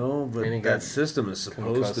 No, but And he that got system is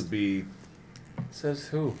supposed concussed. to be. Says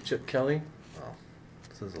who? Chip Kelly? Well,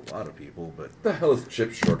 says a lot of people, but What the hell is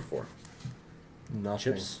CHIP short for?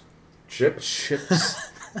 Nothing. Chips. CHIP? Chips.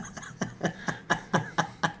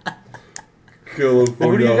 California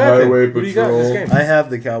Who do you got then? Highway Who do you got in this Patrol. game? I have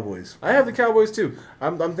the Cowboys. I have the Cowboys too.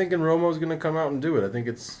 I'm thinking Romo's going to come out and do it. I think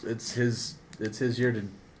it's his year to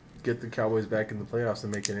get the Cowboys back in the playoffs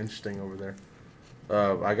and make it interesting over there.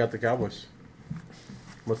 I got the Cowboys.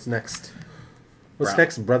 What's next? What's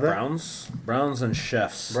next, brother? Browns and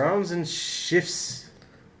Chefs. Browns and Chiefs.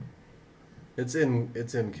 It's in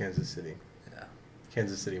Kansas City. Yeah,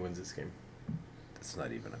 Kansas City wins this game. that's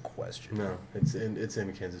not even a question. No, it's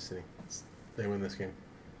in Kansas City. They win this game.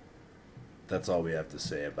 That's all we have to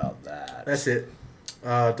say about that. That's it.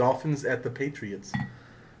 Dolphins at the Patriots.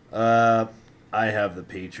 I have the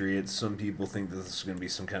Patriots. Some people think this is going to be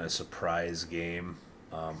some kind of surprise game.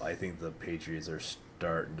 I think the Patriots are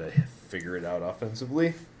starting to figure it out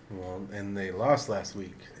offensively. Well, and they lost last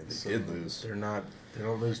week. They did lose. They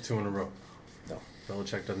don't lose 2 in a row. No.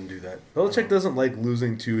 Belichick doesn't do that. Belichick doesn't like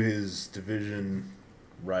losing to his division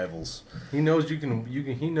rivals. He knows you can.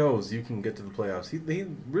 He knows you can get to the playoffs. He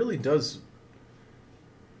really does.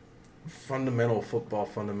 Fundamental football,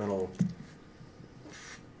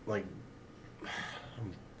 like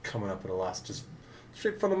I'm coming up at a loss. Just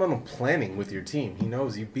straight fundamental planning with your team. He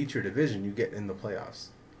knows you beat your division, you get in the playoffs.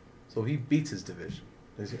 So he beats his division.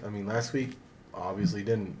 I mean, last week obviously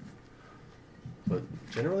didn't, but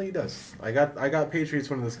generally he does. I got Patriots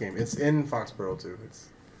winning this game. It's in Foxborough too. It's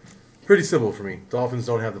pretty simple for me. Dolphins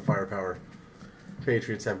don't have the firepower.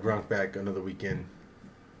 Patriots have Gronk back another weekend.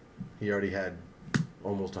 He already had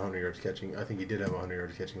almost 100 yards catching. I think he did have 100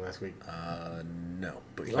 yards catching last week. No,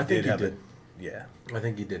 but I think he did. Yeah, I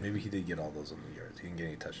think he did. maybe he did get all those on the yards. He didn't get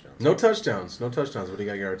any touchdowns. No touchdowns, but he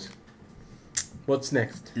got yards. What's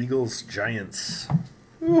next? Eagles, Giants.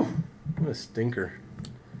 Ooh, what a stinker.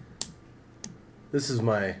 This is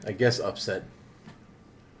my, I guess, upset.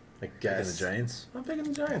 I guess. Picking the Giants? I'm picking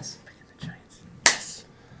the Giants. Picking the Giants. Yes.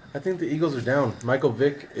 I think the Eagles are down. Michael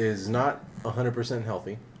Vick is not 100%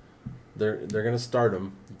 healthy. They're going to start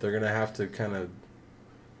him. They're going to have to kind of,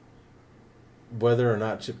 whether or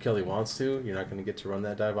not Chip Kelly wants to, you're not going to get to run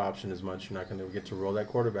that dive option as much. You're not going to get to roll that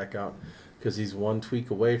quarterback out because he's one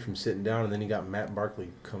tweak away from sitting down, and then you got Matt Barkley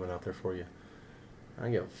coming out there for you. I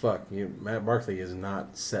don't give a fuck. Matt Barkley is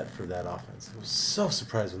not set for that offense. I was so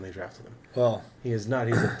surprised when they drafted him. Well, He is not.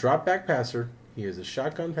 He's a drop back passer. He is a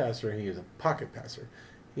shotgun passer. He is a pocket passer.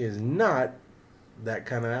 He is not that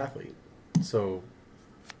kind of athlete. So,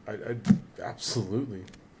 I absolutely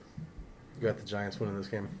got the Giants winning this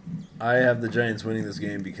game. I have the Giants winning this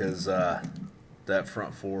game because that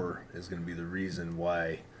front four is going to be the reason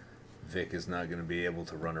why Vic is not going to be able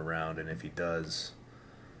to run around, and if he does,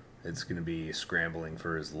 it's going to be scrambling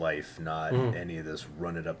for his life, not any of this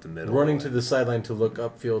run it up the middle. Running to the sideline to look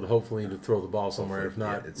upfield, hopefully to throw the ball somewhere. If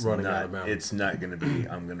not, it's running not, out of bounds. It's not going to be,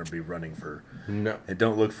 I'm going to be running for, No. and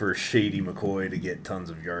don't look for Shady McCoy to get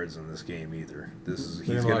tons of yards in this game either. They're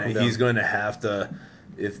gonna lock him down. He's going to have to,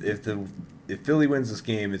 if Philly wins this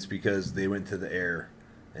game, it's because they went to the air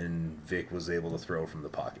and Vic was able to throw from the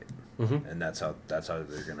pocket. And that's how they're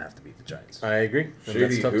going to have to beat the Giants. I agree. And Shady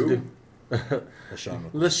that's tough who? to do. LaShawn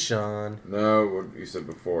LaShawn No, what you said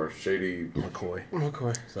before. Shady McCoy.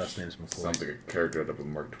 McCoy. His last name's McCoy. sounds like a character out of a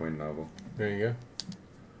Mark Twain novel. There you go.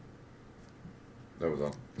 That was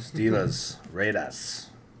all. Steelers, Raiders.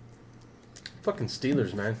 Fucking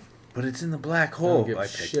Steelers, man. But it's in the black I hole. don't give a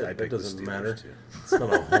shit. That doesn't matter. It's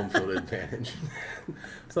not a home field advantage.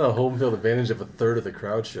 It's not a home field advantage if a third of the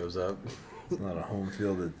crowd shows up. It's not a home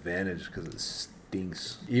field advantage because it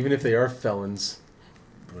stinks. Even if they are felons.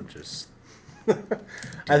 Bunch of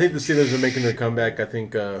I think the Steelers are making their comeback. I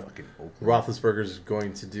think fucking Oakland. Roethlisberger's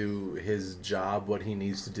going to do his job, what he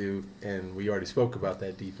needs to do, and we already spoke about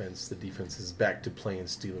that defense. The defense is back to playing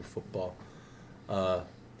Steeler football.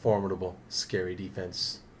 Formidable, scary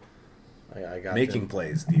defense. I got Making them.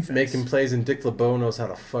 plays, defense. Making plays, and Dick LeBeau knows how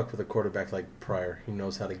to fuck with a quarterback like Pryor. He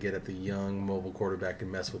knows how to get at the young, mobile quarterback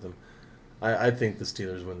and mess with him. I think the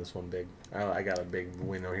Steelers win this one big. I got a big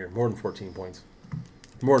win out here. More than 14 points.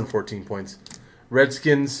 More than 14 points.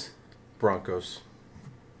 Redskins, Broncos.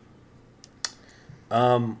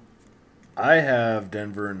 I have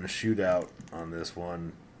Denver in a shootout on this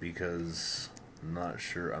one because I'm not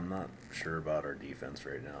sure about our defense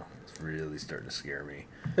right now. It's really starting to scare me.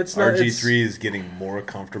 It's not. RG3 is getting more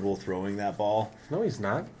comfortable throwing that ball. No, he's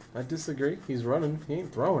not. I disagree. He's running. He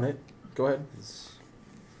ain't throwing it. Go ahead. He's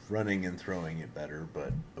running and throwing it better,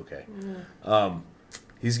 but okay.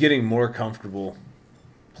 He's getting more comfortable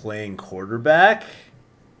playing quarterback.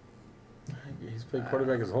 He's played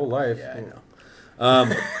quarterback his whole life. Yeah, I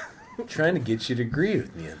know. Trying to get you to agree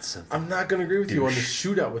with me on something. I'm not going to agree with you on the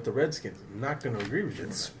shootout with the Redskins. I'm not going to agree with you.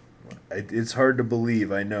 It's hard to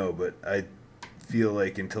believe, I know, but I feel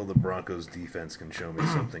like until the Broncos defense can show me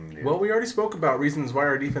something new. Well, we already spoke about reasons why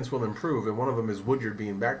our defense will improve, and one of them is Woodyard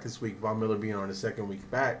being back this week, Von Miller being on his second week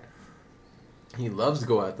back. He loves to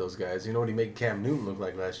go at those guys. You know what he made Cam Newton look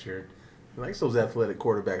like last year? He likes those athletic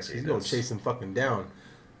quarterbacks. He's going to chase him fucking down.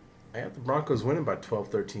 I have the Broncos winning by 12,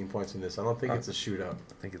 13 points in this. I don't think it's a shootout.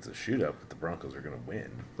 I think it's a shootout, but the Broncos are going to win.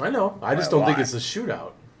 I know. I just don't think it's a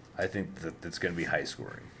shootout. I think that it's going to be high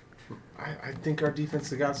scoring. I think our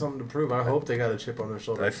defense has got something to prove. I hope they got a chip on their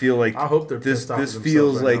shoulder. I feel like I hope they're this pissed off this at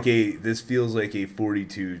feels themselves right like now. this feels like a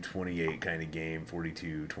 42-28 kind of game,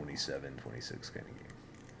 42-27, 26 kind of game.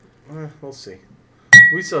 We'll see.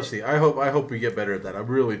 We shall see. I hope we get better at that. I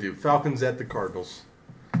really do. Falcons at the Cardinals.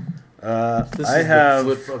 This I is have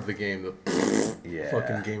the flip of the game. The yeah.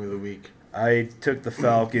 fucking game of the week. I took the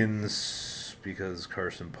Falcons because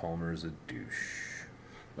Carson Palmer is a douche.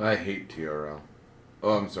 I hate TRL.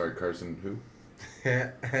 Oh, I'm sorry, Carson. Who?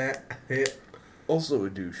 Also a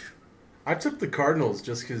douche. I took the Cardinals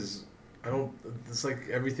just because I don't. It's like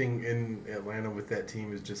everything in Atlanta with that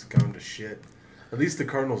team is just gone to shit. At least the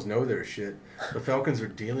Cardinals know they're shit. The Falcons are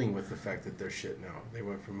dealing with the fact that they're shit now. They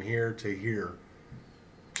went from here to here,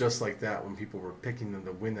 just like that when people were picking them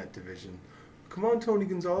to win that division. Come on, Tony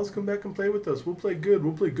Gonzalez, come back and play with us. We'll play good.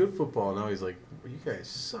 We'll play good football. Now he's like, you guys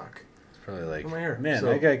suck. It's probably like, Come here. man, So-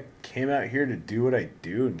 that guy came out here to do what I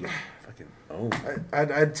do and get fucking owned.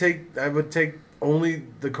 I would take only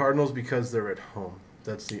the Cardinals because they're at home.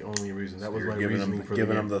 That's the only reason. That was You're my giving reasoning them, for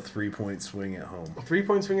giving the them game. the 3-point swing at home.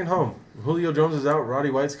 3-point swing at home. Julio Jones is out. Roddy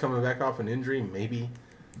White's coming back off an injury, maybe.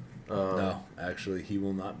 No, actually, he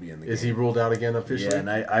will not be in the game. Is he ruled out again officially? Yeah,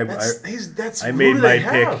 and That's I who made do my they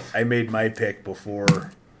pick. have? I made my pick before.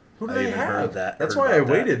 Who do I they even have? heard that. That's heard why I about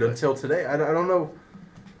that, waited but- until today. I don't know.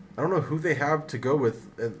 I don't know who they have to go with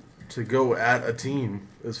to go at a team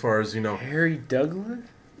as far as Harry Douglas.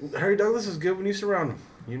 Harry Douglas is good when you surround him.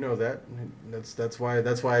 You know that. That's why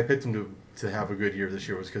I picked him to have a good year this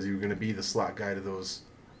year was because he was going to be the slot guy to those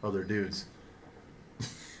other dudes.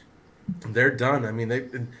 They're done. I mean,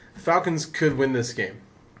 the Falcons could win this game.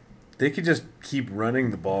 They could just keep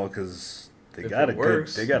running the ball because they If got it a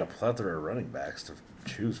works. they got a plethora of running backs to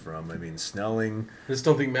choose from. I mean, Snelling, I just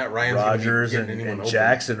don't think Matt Ryan's gonna be Rodgers, getting and anyone open.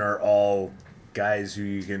 Jackson are all guys who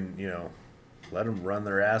you can let them run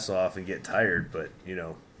their ass off and get tired, but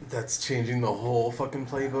That's changing the whole fucking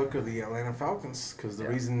playbook of the Atlanta Falcons because the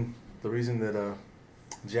reason that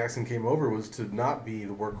Jackson came over was to not be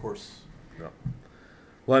the workhorse. no.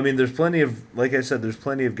 Well, I mean, there's plenty of, like I said, there's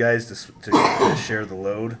plenty of guys to share the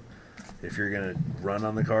load if you're going to run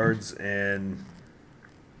on the Cards, and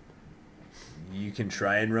you can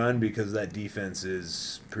try and run because that defense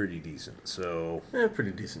is pretty decent. So, Yeah,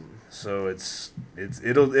 pretty decent. so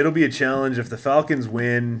it'll be a challenge if the Falcons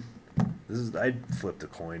win. I flipped a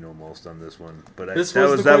coin almost on this one, but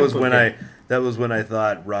that was when I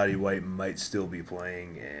thought Roddy White might still be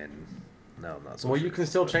playing, and no, I'm not so Well, sure. you can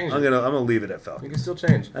still change I'm it. gonna leave it at You Falcons. can still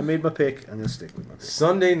change. I made my pick. I'm gonna stick with my pick.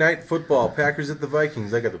 Sunday night football. Packers at the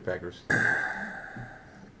Vikings. I got the Packers.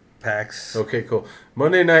 Packs. Okay, cool.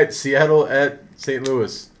 Monday night, Seattle at St.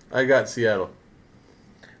 Louis. I got Seattle.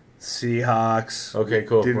 Seahawks. Okay,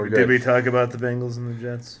 cool. We're Did good. we talk about the Bengals and the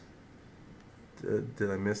Jets? Did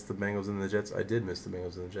I miss the Bengals and the Jets? I did miss the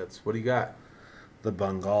Bengals and the Jets. What do you got? The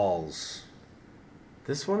Bengals.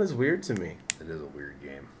 This one is weird to me. It is a weird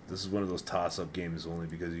game. This is one of those toss-up games only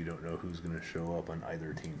because you don't know who's going to show up on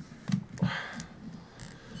either team.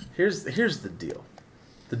 Here's the deal.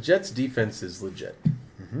 The Jets' defense is legit.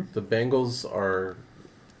 The Bengals are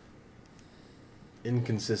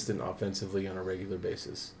inconsistent offensively on a regular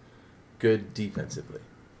basis. Good defensively.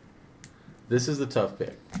 This is the tough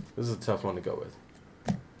pick. This is a tough one to go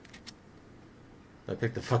with. I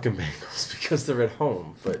picked the fucking Bengals because they're at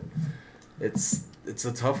home, but it's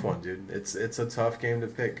a tough one, dude. It's a tough game to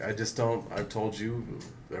pick. I just don't. I've told you,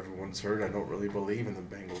 everyone's heard. I don't really believe in the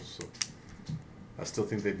Bengals, so I still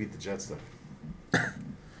think they beat the Jets though.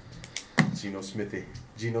 Geno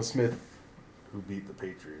Smith Who beat the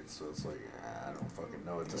Patriots, so it's like, I don't fucking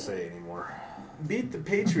know what to say anymore. beat the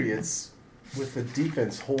Patriots with the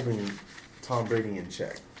defense holding Tom Brady in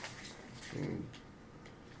check. I mean,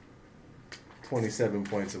 27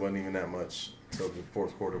 points. It wasn't even that much until the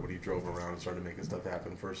fourth quarter when he drove around and started making stuff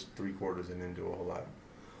happen. First 3 quarters and didn't do a whole lot.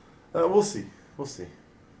 We'll see.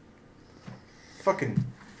 Fucking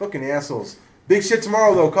assholes. Big shit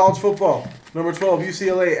tomorrow though. College football. Number 12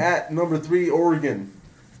 UCLA at number 3 Oregon.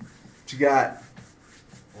 What you got?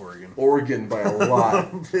 Oregon by a lot.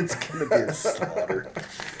 It's going to be a slaughter.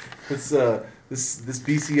 This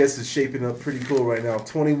BCS is shaping up pretty cool right now.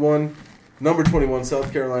 Number 21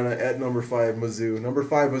 South Carolina at number 5 Mizzou. Number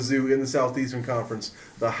 5 Mizzou in the Southeastern Conference,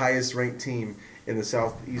 the highest ranked team in the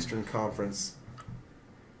Southeastern Conference.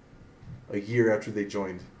 A year after they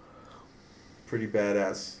joined. Pretty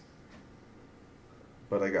badass.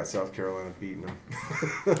 But I got South Carolina beating them.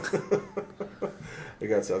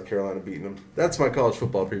 That's my college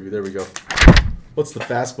football preview. There we go. What's the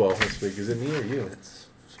fastball this week? Is it me or you? It's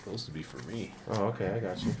supposed to be for me. Oh, okay. I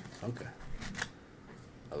got you. Okay.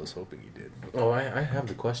 I was hoping you did. Oh, I have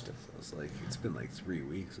the question. So it's like, it's been like 3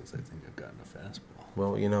 weeks since I think I've gotten a fastball.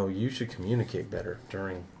 Well, you should communicate better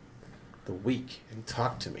during the week and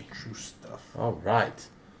talk to me. True stuff. All right.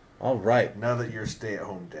 All right. Now that you're a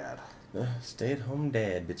stay-at-home dad. Stay-at-home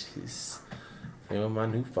dad, bitches. Playing with my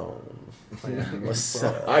new phone. What's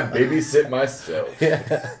up? I babysit myself.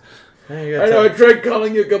 Yeah. I know. I tried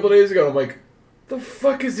calling you a couple days ago. I'm like, the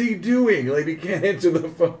fuck is he doing? Like, he can't answer the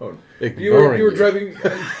phone. You were driving.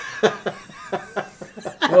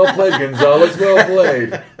 Well played, Gonzalez. Well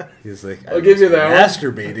played. He's like, I'll give you that one.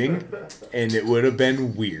 masturbating, and it would have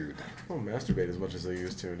been weird. I don't masturbate as much as I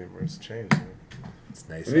used to anymore. It's changed. Man. It's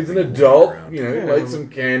nice. If he's an having adult, one around. you know, Yeah. lights some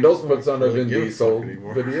candles, puts on a Really Vin give a Diesel fuck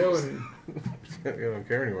anymore. video, and I don't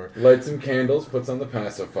care anymore. lights some candles, puts on the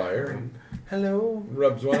pacifier, and Hello.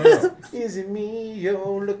 rubs one out. Is it me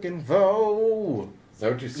you're looking for? Is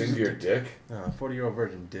that what you sing to your dick? 40-year-old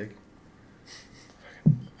virgin, dick.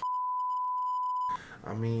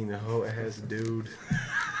 I mean, the whole ass dude.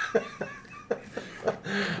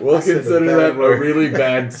 We'll I said a consider bad that a word. really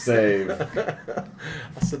bad save.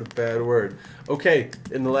 I said a bad word. Okay,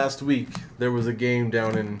 in the last week, there was a game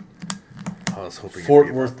down in I was hoping Fort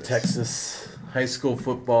it'd be Worth, about this. Texas. High school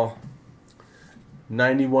football.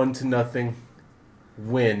 91-0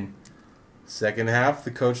 win. Second half,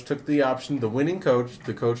 the coach took the option. The winning coach,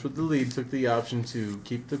 the coach with the lead, took the option to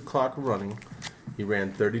keep the clock running. He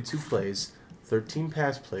ran 32 plays, 13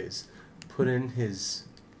 pass plays, put in his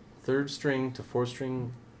third string to fourth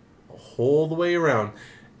string all the way around.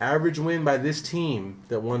 Average win by this team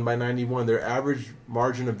that won by 91, their average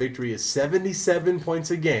margin of victory is 77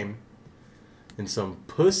 points a game. And some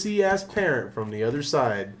pussy-ass parent from the other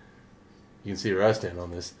side, you can see where I stand on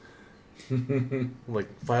this,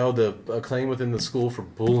 filed a claim within the school for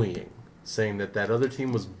bullying, saying that other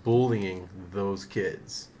team was bullying those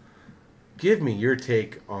kids. Give me your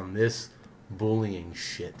take on this bullying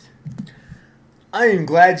shit. I am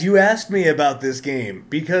glad you asked me about this game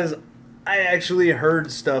because I actually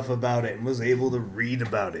heard stuff about it and was able to read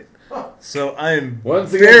about it. So I'm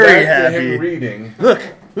Once again, very back to happy. him reading.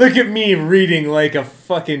 Look at me reading like a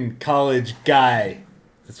fucking college guy.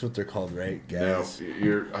 That's what they're called, right? No, Guys.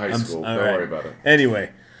 you're high school. all Don't right. worry about it.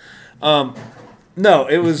 Anyway, no,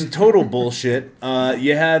 it was total bullshit.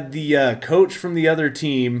 You had the coach from the other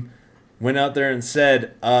team went out there and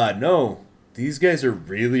said, no, these guys are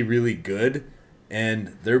really, really good,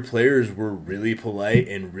 and their players were really polite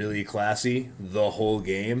and really classy the whole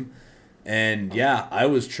game. And yeah, I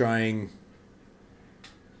was trying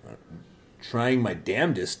my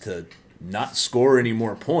damnedest to not score any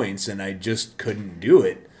more points, and I just couldn't do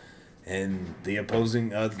it. And the opposing,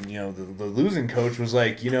 the losing coach was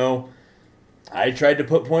like, I tried to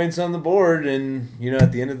put points on the board, and,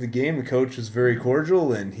 at the end of the game, the coach was very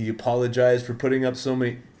cordial, and he apologized for putting up so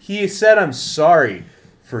many. He said, I'm sorry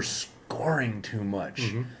for scoring too much.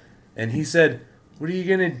 Mm-hmm. And he said, what are you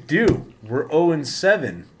going to do? We're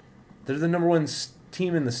 0-7. They're the number one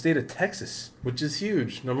team in the state of Texas. Which is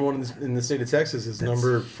huge. Number one in the state of Texas is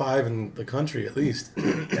number 5 in the country, at least.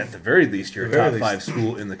 At the very least, you're a Very top least. 5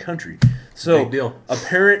 school in the country. So, Big deal.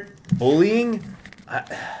 apparent bullying,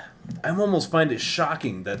 I almost find it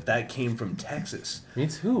shocking that came from Texas. Me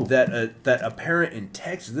too. That a parent in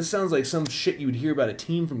Texas. This sounds like some shit you would hear about a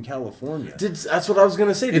team from California. That's what I was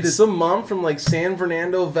gonna say. Did some mom from San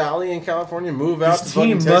Fernando Valley in California move out This to fucking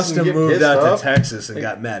team Texas must and have get moved pissed out off? to Texas and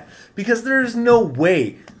got mad because there's no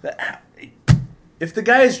way that if the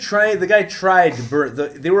guy tried to burn.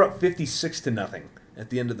 They were up 56-0 at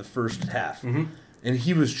the end of the first half, and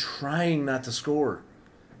he was trying not to score.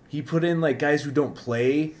 He put in guys who don't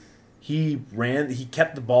play. He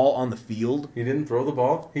kept the ball on the field. He didn't throw the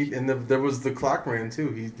ball. There was the clock ran too.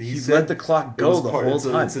 He He said let the clock it go was the part- whole it's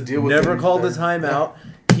a- time. it's a deal with Never him called a there. timeout.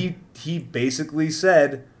 He basically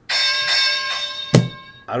said,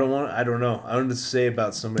 I don't know. I don't know what to say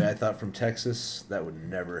about somebody I thought from Texas. That would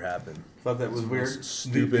never happen. Thought that was weird. Most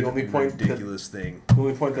stupid, The only point ridiculous thing. The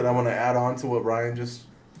only point that I want to add on to what Ryan just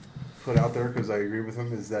put out there, because I agree with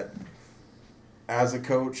him, is that as a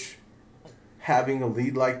coach, having a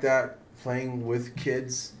lead like that, playing with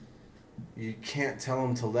kids, you can't tell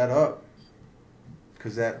them to let up,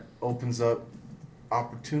 because that opens up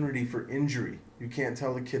opportunity for injury. You can't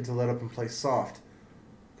tell the kid to let up and play soft,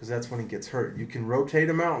 because that's when he gets hurt. You can rotate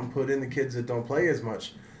him out and put in the kids that don't play as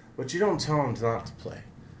much, but you don't tell them not to play.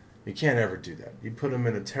 You can't ever do that. You put them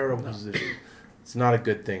in a terrible position. It's not a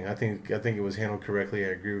good thing. I think it was handled correctly. I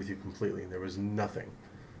agree with you completely. There was nothing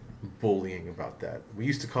bullying about that. We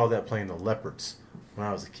used to call that playing the leopards when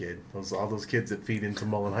I was a kid. All those kids that feed into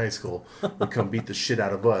Mullen High School would come beat the shit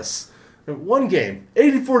out of us. One game,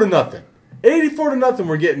 84-0. 84-0,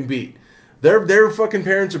 we're getting beat. Their fucking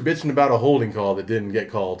parents are bitching about a holding call that didn't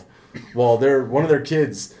get called, while one of their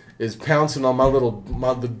kids is pouncing on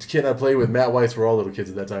the kid I played with, Matt Weiss. We're all little kids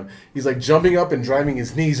at that time. He's like jumping up and driving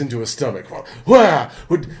his knees into his stomach. Wah!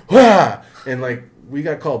 Wah! And like we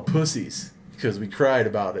got called pussies because we cried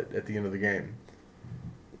about it at the end of the game.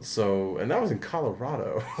 So, and that was in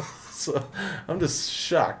Colorado. So I'm just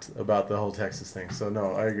shocked about the whole Texas thing. So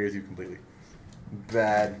no, I agree with you completely.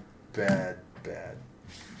 Bad.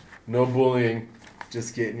 No bullying,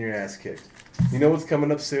 just getting your ass kicked. You know what's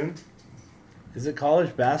coming up soon? Is it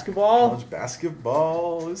college basketball? College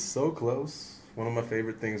basketball is so close. One of my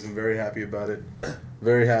favorite things. I'm very happy about it.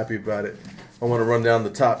 Very happy about it. I want to run down the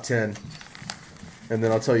top 10, and then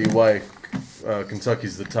I'll tell you why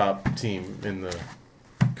Kentucky's the top team in the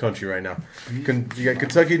country right now. You got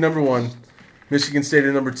Kentucky number 1, Michigan State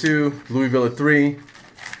at number 2, Louisville at 3,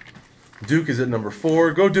 Duke is at number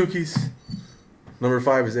 4. Go Dukies. Number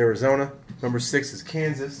 5 is Arizona. Number 6 is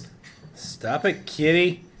Kansas. Stop it,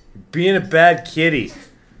 kitty. You're being a bad kitty.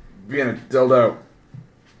 Being a dildo.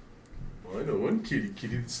 I know one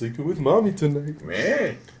kitty that's sleeping with mommy tonight.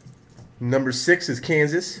 Man. Number 6 is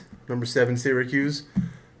Kansas. Number 7, Syracuse.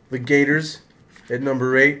 The Gators at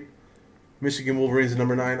number 8. Michigan Wolverines at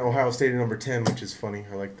number 9. Ohio State at number 10, which is funny.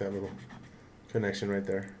 I like that little connection right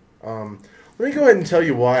there. Let me go ahead and tell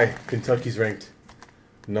you why Kentucky's ranked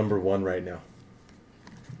number 1 right now.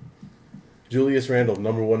 Julius Randle,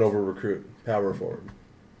 number 1 over recruit, power forward,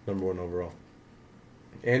 number 1 overall.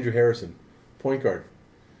 Andrew Harrison, point guard,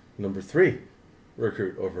 number 3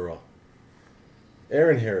 recruit overall.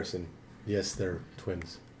 Aaron Harrison, yes, they're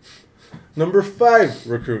twins. Number 5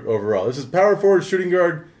 recruit overall. This is power forward, shooting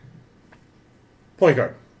guard, point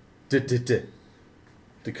guard. Dakari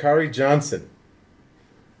Johnson.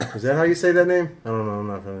 Is that how you say that name? I don't know. I'm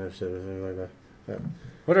not from that shit or anything like that. Yeah.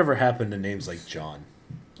 Whatever happened to names like John?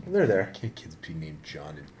 They're there. Can't kids be named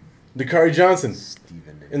John and Dakari Johnson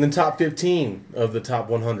Steven? in the top 15 of the top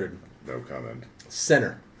 100. No comment.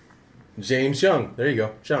 Center. James Young. There you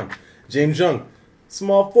go. John. James Young.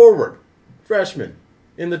 Small forward. Freshman.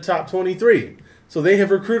 In the top 23. So they have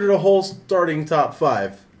recruited a whole starting top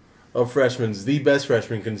 5 of freshmen. The best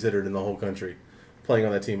freshmen considered in the whole country. Playing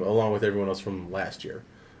on that team along with everyone else from last year.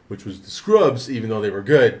 Which was the scrubs, even though they were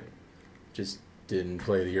good. Just didn't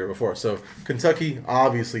play the year before. So Kentucky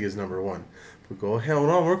obviously is number 1. But go ahead, hold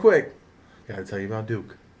on real quick. Gotta tell you about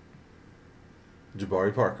Duke.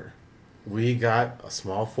 Jabari Parker. We got a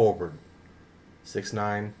small forward.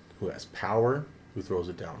 6'9", who has power, who throws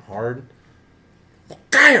it down hard.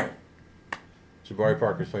 Damn! Jabari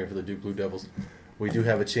Parker's playing for the Duke Blue Devils. We do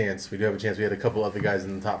have a chance. We had a couple other guys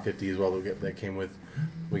in the top 50 as well that came with.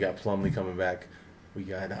 We got Plumlee coming back. We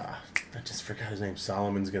got, I just forgot his name.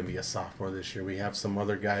 Solomon's going to be a sophomore this year. We have some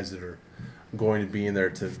other guys that are going to be in there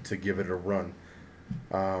to give it a run.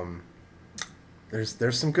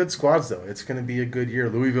 There's some good squads, though. It's going to be a good year.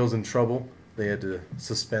 Louisville's in trouble. They had to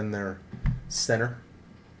suspend their center.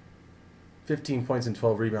 15 points and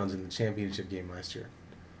 12 rebounds in the championship game last year.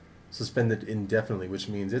 Suspended indefinitely, which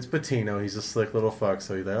means it's Patino. He's a slick little fuck,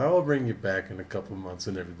 so he's like, I'll bring you back in a couple months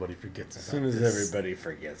when everybody forgets about it. As soon as everybody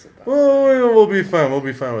forgets about it. Well, we'll be fine. We'll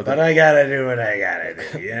be fine with that. But I gotta do what I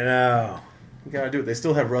gotta do, you know. You gotta do it. They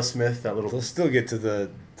still have Russ Smith, that little... They'll still get to the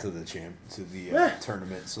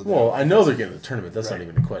tournament. So well, I know they're getting to the tournament. That's Right. not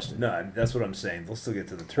even a question. No, that's what I'm saying. They'll still get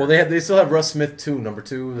to the Well, tournament. they still have Russ Smith too, number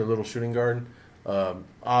 2, the little shooting guard.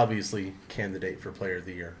 Obviously, candidate for Player of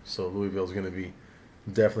the Year. So Louisville's going to be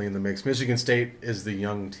definitely in the mix. Michigan State is the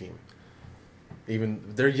young team.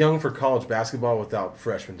 They're young for college basketball without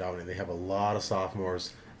freshmen dominating. They have a lot of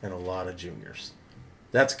sophomores and a lot of juniors.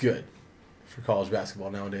 That's good for college basketball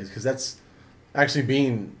nowadays because that's actually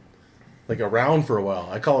being like around for a while.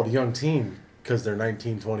 I call it a young team because they're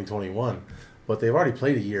 19, 20, 21, but they've already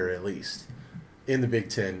played a year at least in the Big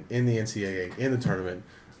Ten, in the NCAA, in the tournament,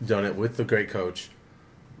 done it with the great coach.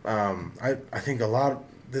 I think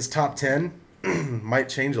this top 10 might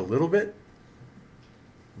change a little bit,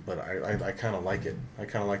 but I kind of like it. I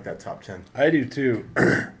kind of like that top 10. I do too.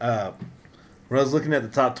 When I was looking at the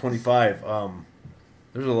top 25,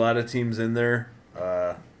 there's a lot of teams in there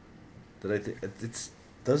that I think it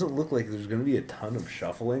doesn't look like there's going to be a ton of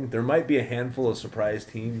shuffling. There might be a handful of surprise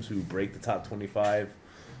teams who break the top 25.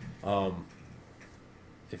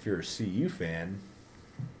 If you're a CU fan,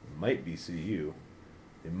 it might be CU.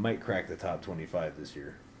 They might crack the top 25 this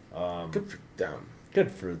year. Good for them.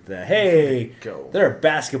 Good for them. Hey, Go. they're a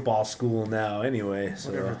basketball school now anyway. So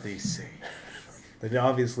Whatever they say. they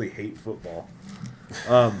obviously hate football.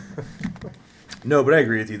 No, but I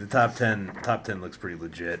agree with you. The top 10 looks pretty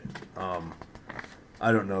legit.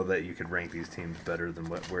 I don't know that you could rank these teams better than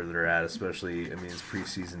where they're at, especially, I mean, it's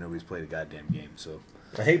preseason, nobody's played a goddamn game, so.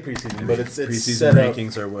 I hate preseason, but it's preseason set up,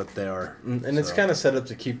 rankings are what they are. and it's kind of set up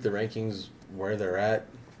to keep the rankings where they're at,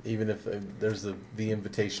 even if there's the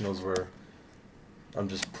invitationals where I'm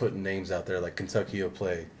just putting names out there, like Kentucky will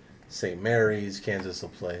play St. Mary's, Kansas will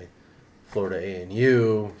play Florida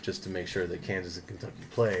A&U, just to make sure that Kansas and Kentucky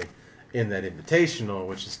play in that invitational,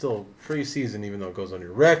 which is still preseason, even though it goes on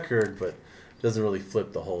your record, but doesn't really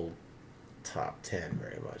flip the whole top 10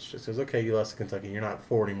 very much. Just says, okay, you lost to Kentucky, you're not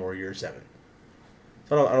 4 anymore, you're 7.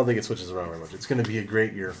 So I don't think it switches around very much. It's going to be a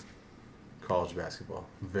great year, college basketball.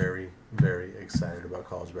 Very, very excited about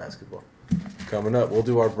college basketball. Coming up, we'll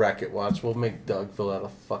do our bracket watch. We'll make Doug fill out a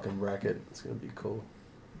fucking bracket. It's going to be cool.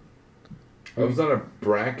 I was on a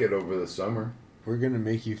bracket over the summer. We're going to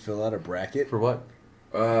make you fill out a bracket? For what?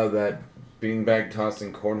 That beanbag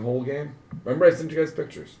tossing cornhole game. Remember I sent you guys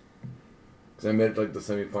pictures? Because I made like the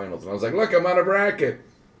semifinals. And I was like, look, I'm on a bracket.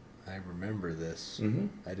 I remember this. Mm-hmm.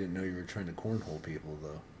 I didn't know you were trying to cornhole people,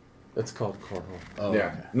 though. It's called cornhole. Oh, Yeah.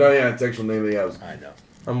 okay. No, yeah, it's actual name of the house. I know.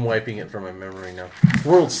 I'm wiping it from my memory now.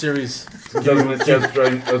 World Series. I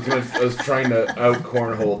was trying to out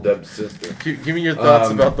cornhole Deb's sister. Give me your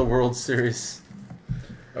thoughts about the World Series.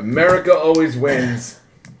 America always wins.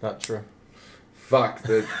 Not true. Fuck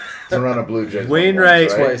the Toronto Blue Jays. Wainwright.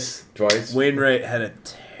 Once, right? Twice. Twice. Wainwright had a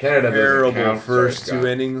Canada doesn't terrible count, first sorry, 2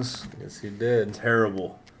 Scott. innings. Yes, he did.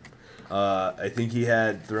 Terrible. I think he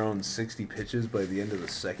had thrown 60 pitches by the end of the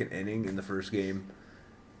second inning in the first game,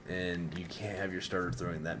 and you can't have your starter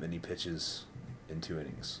throwing that many pitches in 2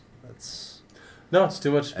 innings. That's No, it's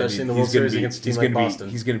too much, especially in the World he's gonna Series against a team he's like gonna Boston.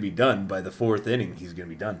 He's going to be done by the 4th inning. He's going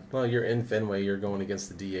to be done. Well, you're in Fenway. You're going against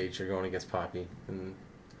the DH. You're going against Poppy. And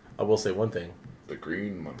I will say one thing. The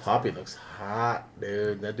green one. Poppy looks hot,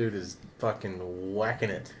 dude. That dude is fucking whacking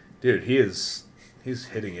it. Dude, he's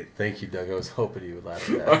hitting it. Thank you, Doug. I was hoping you would laugh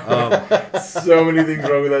at that. So many things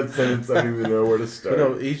wrong with that sentence. I don't even know where to start. But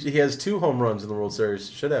no, he has 2 home runs in the World Series.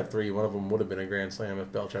 Should have 3. One of them would have been a grand slam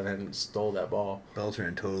if Beltran hadn't stole that ball.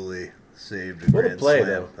 Beltran totally saved a What a grand play, slam.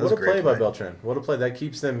 though. That was What a play by play. Beltran. What a play. That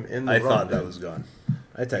keeps them in the I run. thought that was gone.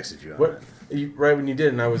 I texted you on What? that. Right when you did,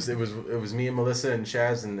 and it was me and Melissa and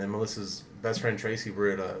Chaz and Melissa's best friend Tracy were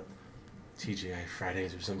at a TGI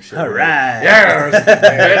Fridays or some shit. All right. Yeah. Man,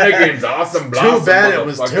 that game's awesome. Too Blossom, bad it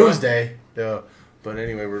was motherfucker. Tuesday. Yeah. But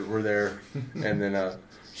anyway, we're there, and then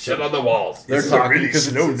Shit on the walls. they're This is a talking really because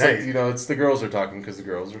snow it's like, night. it's the girls are talking because the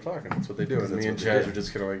girls are talking. That's what they do. And That's me and what they Chaz do. are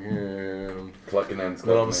just kind of like, yeah. Clucking ends.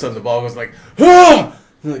 Then all of a clucking sudden the ends. ball goes like, ah!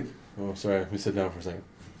 I'm like, oh, sorry. Let me sit down for a second.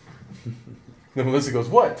 Then Melissa goes,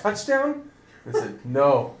 what? Touchdown? I said,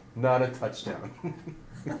 no, not a touchdown.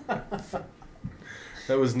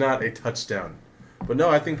 That was not a touchdown. But no,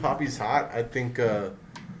 I think Poppy's hot. I think the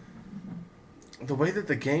way that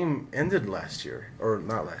the game ended last year, or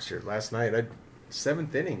not last year, last night,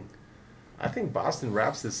 7th inning, I think Boston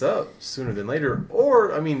wraps this up sooner than later.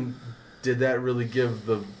 Or, I mean, did that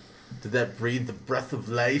breathe the breath of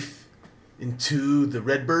life into the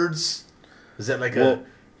Redbirds? Is that like a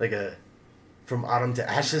from autumn to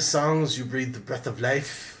ashes songs? You breathe the breath of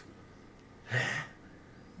life.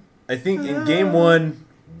 I think in game one,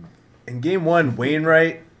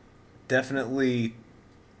 Wainwright definitely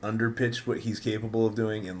underpitched what he's capable of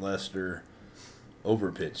doing, and Lester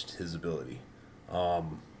overpitched his ability.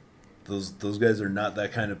 Those guys are not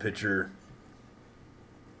that kind of pitcher.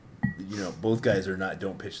 Both guys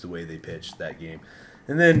don't pitch the way they pitched that game.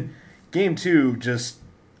 And then game 2,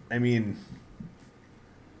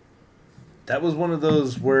 that was one of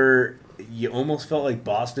those where you almost felt like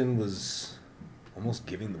Boston was almost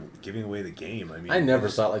giving away the game. I never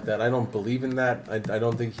saw it like that. I don't believe in that. I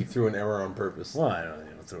don't think he threw an error on purpose. Well, I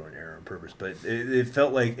don't throw an error on purpose, but it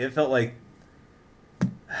felt like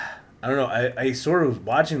I don't know. I sort of was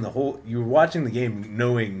watching you were watching the game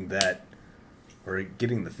knowing that, or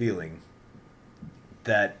getting the feeling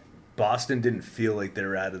that Boston didn't feel like they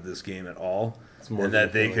were out of this game at all, more and than that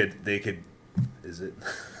a they feeling. could. Is it?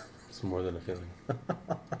 It's more than a feeling.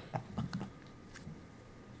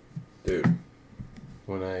 Dude,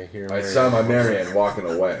 When I hear I saw my Marianne walking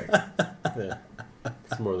away. Yeah,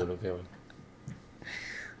 it's more than a feeling.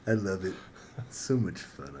 I love it. So much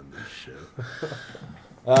fun on this show.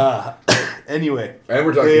 Anyway. And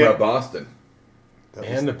we're talking Yeah. about Boston.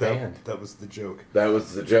 And the band. That was the joke. That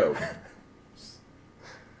was the joke.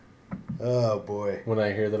 Oh, boy. When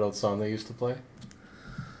I hear that old song they used to play,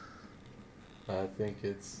 I think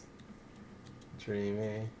it's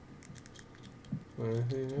dreamy.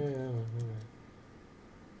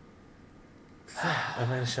 Am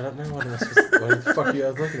I gonna shut up now? What am I supposed to, why the fuck are you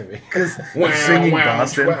guys looking at me? Singing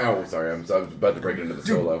Boston. Wow. Sorry, I was about to break into the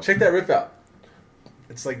solo. Check that riff out.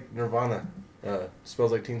 It's like Nirvana.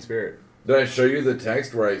 Smells like Teen Spirit. Did I show you the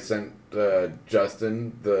text where I sent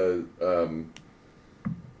Justin the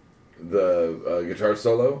guitar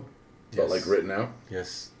solo? But Yes. like written out?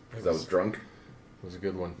 Yes. Because I was drunk. It was a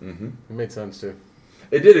good one. Mm-hmm. It made sense too.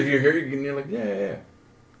 It did. If you hear it, you're like, yeah.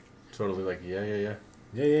 Totally like, yeah.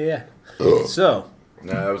 Yeah. So,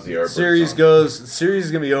 Nah, that was the Yardbird series song. series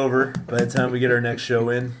is gonna be over by the time we get our next show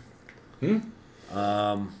in. You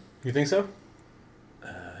think so?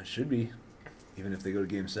 It should be, even if they go to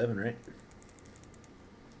Game 7, right?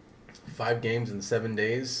 5 games in 7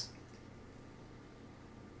 days.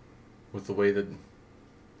 With the way that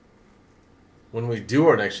when we do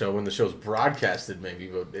our next show, when the show's broadcasted, maybe,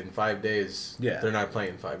 but in 5 days, they're not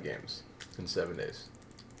playing 5 games in 7 days.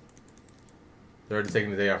 They're already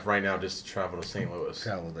taking the day off right now just to travel to St. Louis.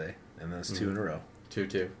 Travel day, and that's 2 in a row.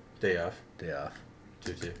 2-2. Day off. Day off.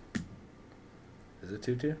 2-2. Is it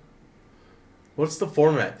 2-2? What's the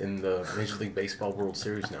format in the Major League Baseball World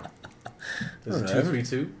Series now? Is it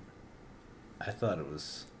 2-3-2? I thought it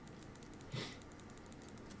was.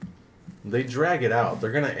 They drag it out.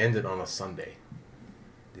 They're going to end it on a Sunday.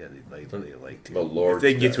 Yeah, they like to. The Lord if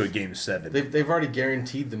they can get to a death. Game 7. They've already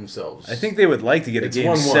guaranteed themselves. I think they would like to get It's a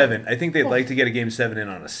Game 1-1. 7. I think they'd like to get a Game 7 in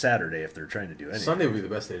on a Saturday if they're trying to do anything. Sunday would be the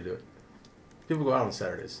best day to do it. People go out on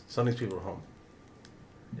Saturdays. Sundays people are home.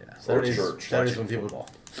 Yeah. Saturdays, church. Saturdays when Football.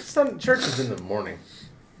 people. Church is in the morning.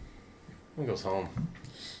 Everyone goes home.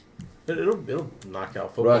 It'll knock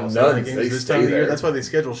out football. Run Saturday nuns, games they this stay time of the year. there. That's why they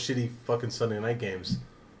schedule shitty fucking Sunday night games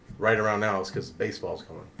right around now. Is because baseball's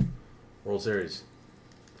coming. World Series.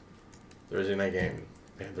 Thursday night game.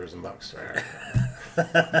 Panthers and Bucks.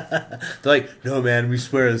 They're like, no, man, we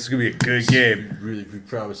swear this is going to be a good game. We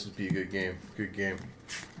promise it to be a good game. Good game.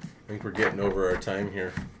 I think we're getting over our time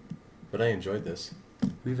here. But I enjoyed this.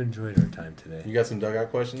 We've enjoyed our time today. You got some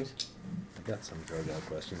dugout questions? I got some drug-out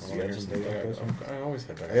questions. I You got some dugout questions? I always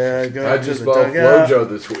had dugout. Yeah, go I to just the spelled dugout. Flojo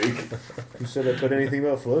this week. Who said I put anything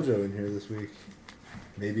about Flojo in here this week?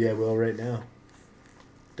 Maybe I will right now.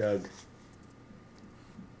 Doug.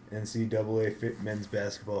 NCAA men's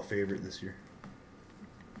basketball favorite this year.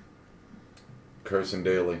 Carson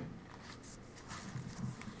Daly.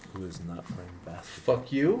 Who is not playing basketball?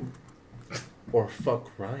 Fuck you or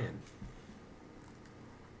fuck Ryan?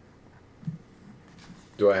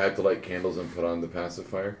 Do I have to light candles and put on the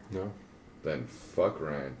pacifier? No. Then fuck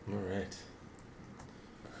Ryan. All right.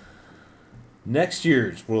 Next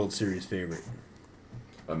year's World Series favorite.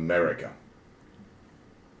 America.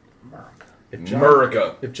 America.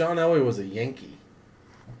 America. If John Elway was a Yankee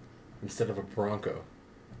instead of a Bronco,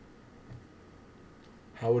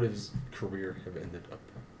 how would his career have ended up?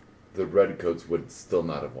 The Redcoats would still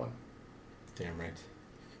not have won. Damn right.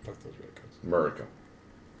 Fuck those Redcoats. America.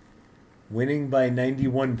 Winning by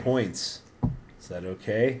 91 points. Is that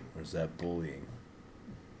okay? Or is that bullying?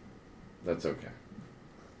 That's okay.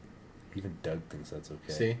 Even Doug thinks that's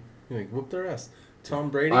okay. See? You like, whoop their ass.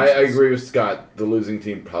 Tom Brady. I agree with Scott. The losing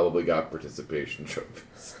team probably got participation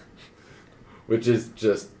trophies. Which is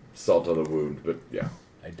just salt on the wound, but yeah.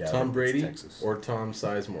 I doubt Tom it. Brady It's Texas. or Tom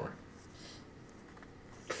Sizemore?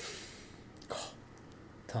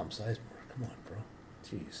 Tom Sizemore. Come on, bro.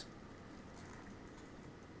 Jeez.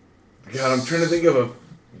 God, I'm trying to think of a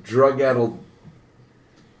drug-addled...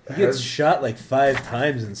 He gets shot like 5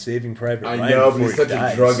 times in Saving Private I Ryan know, but before he's he such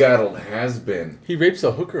dies. a drug-addled has-been. He rapes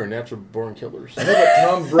a hooker in Natural Born Killers. I know, but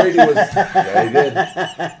Tom Brady was... Yeah, he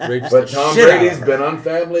did. Rapes But the Tom shit out of Brady's her. been on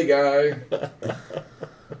Family Guy.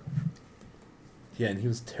 Yeah, and he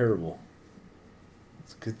was terrible.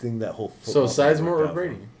 It's a good thing that whole So football thing Sizemore worked or out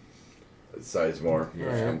Brady? for him. Sizemore, Yeah.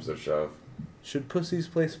 yeah. Comes to shove. Should pussies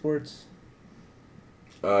play sports?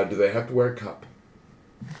 Do they have to wear a cup?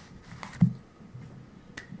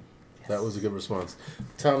 That was a good response.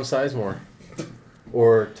 Tom Sizemore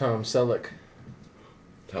or Tom Selleck?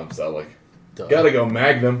 Tom Selleck. Duh. Gotta go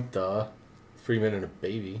Magnum. Duh. 3 Men and a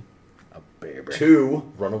Baby. A baby.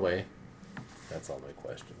 2. Runaway. That's all my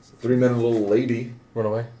questions. 3 Men and a Little Lady.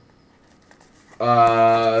 Runaway.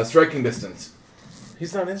 Striking Distance.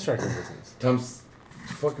 He's not in striking distance. Tom's...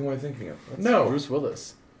 Fucking what am I thinking of? That's No. Bruce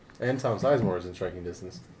Willis. And Tom Sizemore is in striking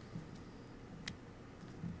distance.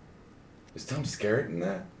 Is Tom Skerritt in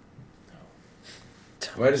that?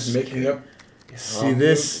 Am I just making up... See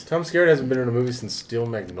this? Tom Skerritt hasn't been in a movie since Steel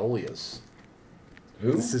Magnolias.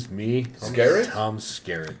 Who? This is me. Skerritt? Tom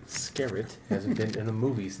Skerritt. Skerritt hasn't been in a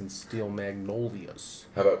movie since Steel Magnolias.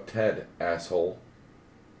 How about Ted, asshole?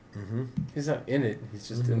 He's not in it. He's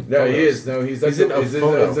just in. No, he photos. is. No, he's in a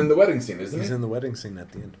photo. he's in the wedding scene, isn't He's he? in the wedding scene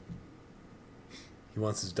at the end. He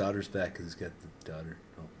wants his daughters back because he's got the daughter.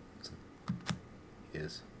 Oh, he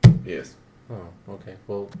is. He is. Oh, okay.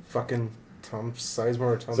 Well, fucking Tom Sizemore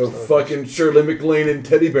or Tom. So Sizemore. fucking Shirley MacLaine in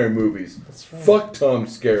teddy bear movies. That's right. Fuck Tom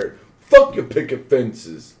Skerritt. Fuck your picket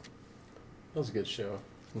fences. That was a good show.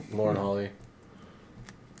 Lauren Holly.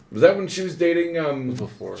 Was that when she was dating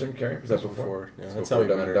Before. Jim Carrey? Was that before? Yeah, It was that's before how we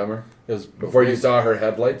Dumb met and her. Dumber? It was Before you saw her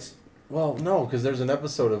headlights? Well, no, because there's an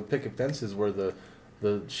episode of Picket Fences where the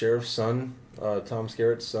sheriff's son, Tom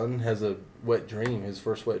Skerritt's son, has a wet dream. His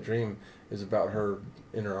first wet dream is about her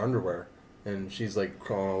in her underwear, and she's like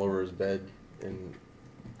crawling all over his bed. And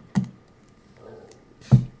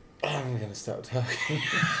I'm gonna stop talking.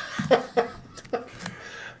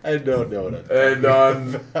 I don't know what I'm And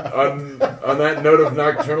on that note of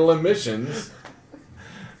nocturnal emissions,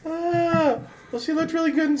 well, she looked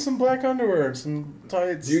really good in some black underwear and some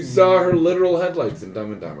tights. you saw her literal headlights in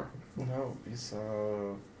Dumb and Dumber. No, you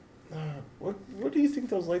saw. What do you think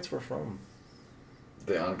those lights were from?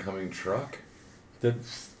 The oncoming truck? That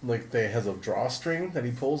they has a drawstring that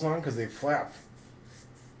he pulls on because they flap.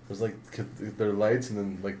 There's their lights and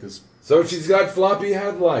then like this. So she's got floppy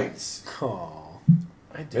headlights. Oh.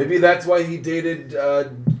 I do. Maybe that's why he dated Jenny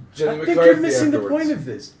I McCarthy think you're missing the afterwards. point of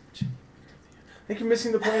this. I think you're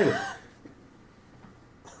missing the point of it.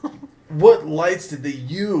 What lights did they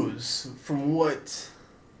use from what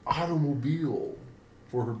automobile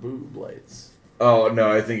for her boob lights? Oh,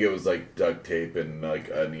 no, I think it was like duct tape and like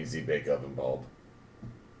an easy bake oven bulb.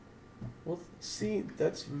 Well, see,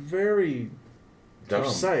 that's very Dumb.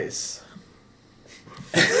 precise.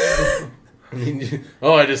 I mean,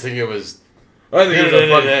 I just think it was. I think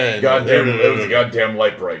it was a goddamn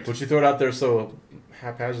light bright. But you throw it out there so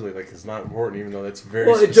haphazardly, like it's not important, even though that's very.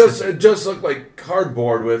 Well, it specific. just looked like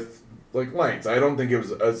cardboard with like lights. I don't think it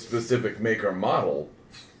was a specific make or model.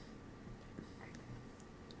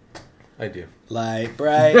 I do. Light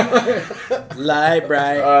bright. Light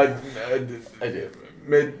bright. I do.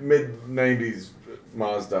 Mid '90s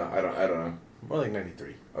Mazda. I don't know. More like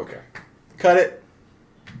 93. Okay. Cut it.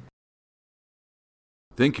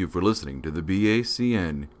 Thank you for listening to the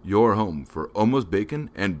BACN, your home for Almost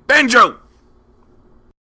Bacon and Banjo!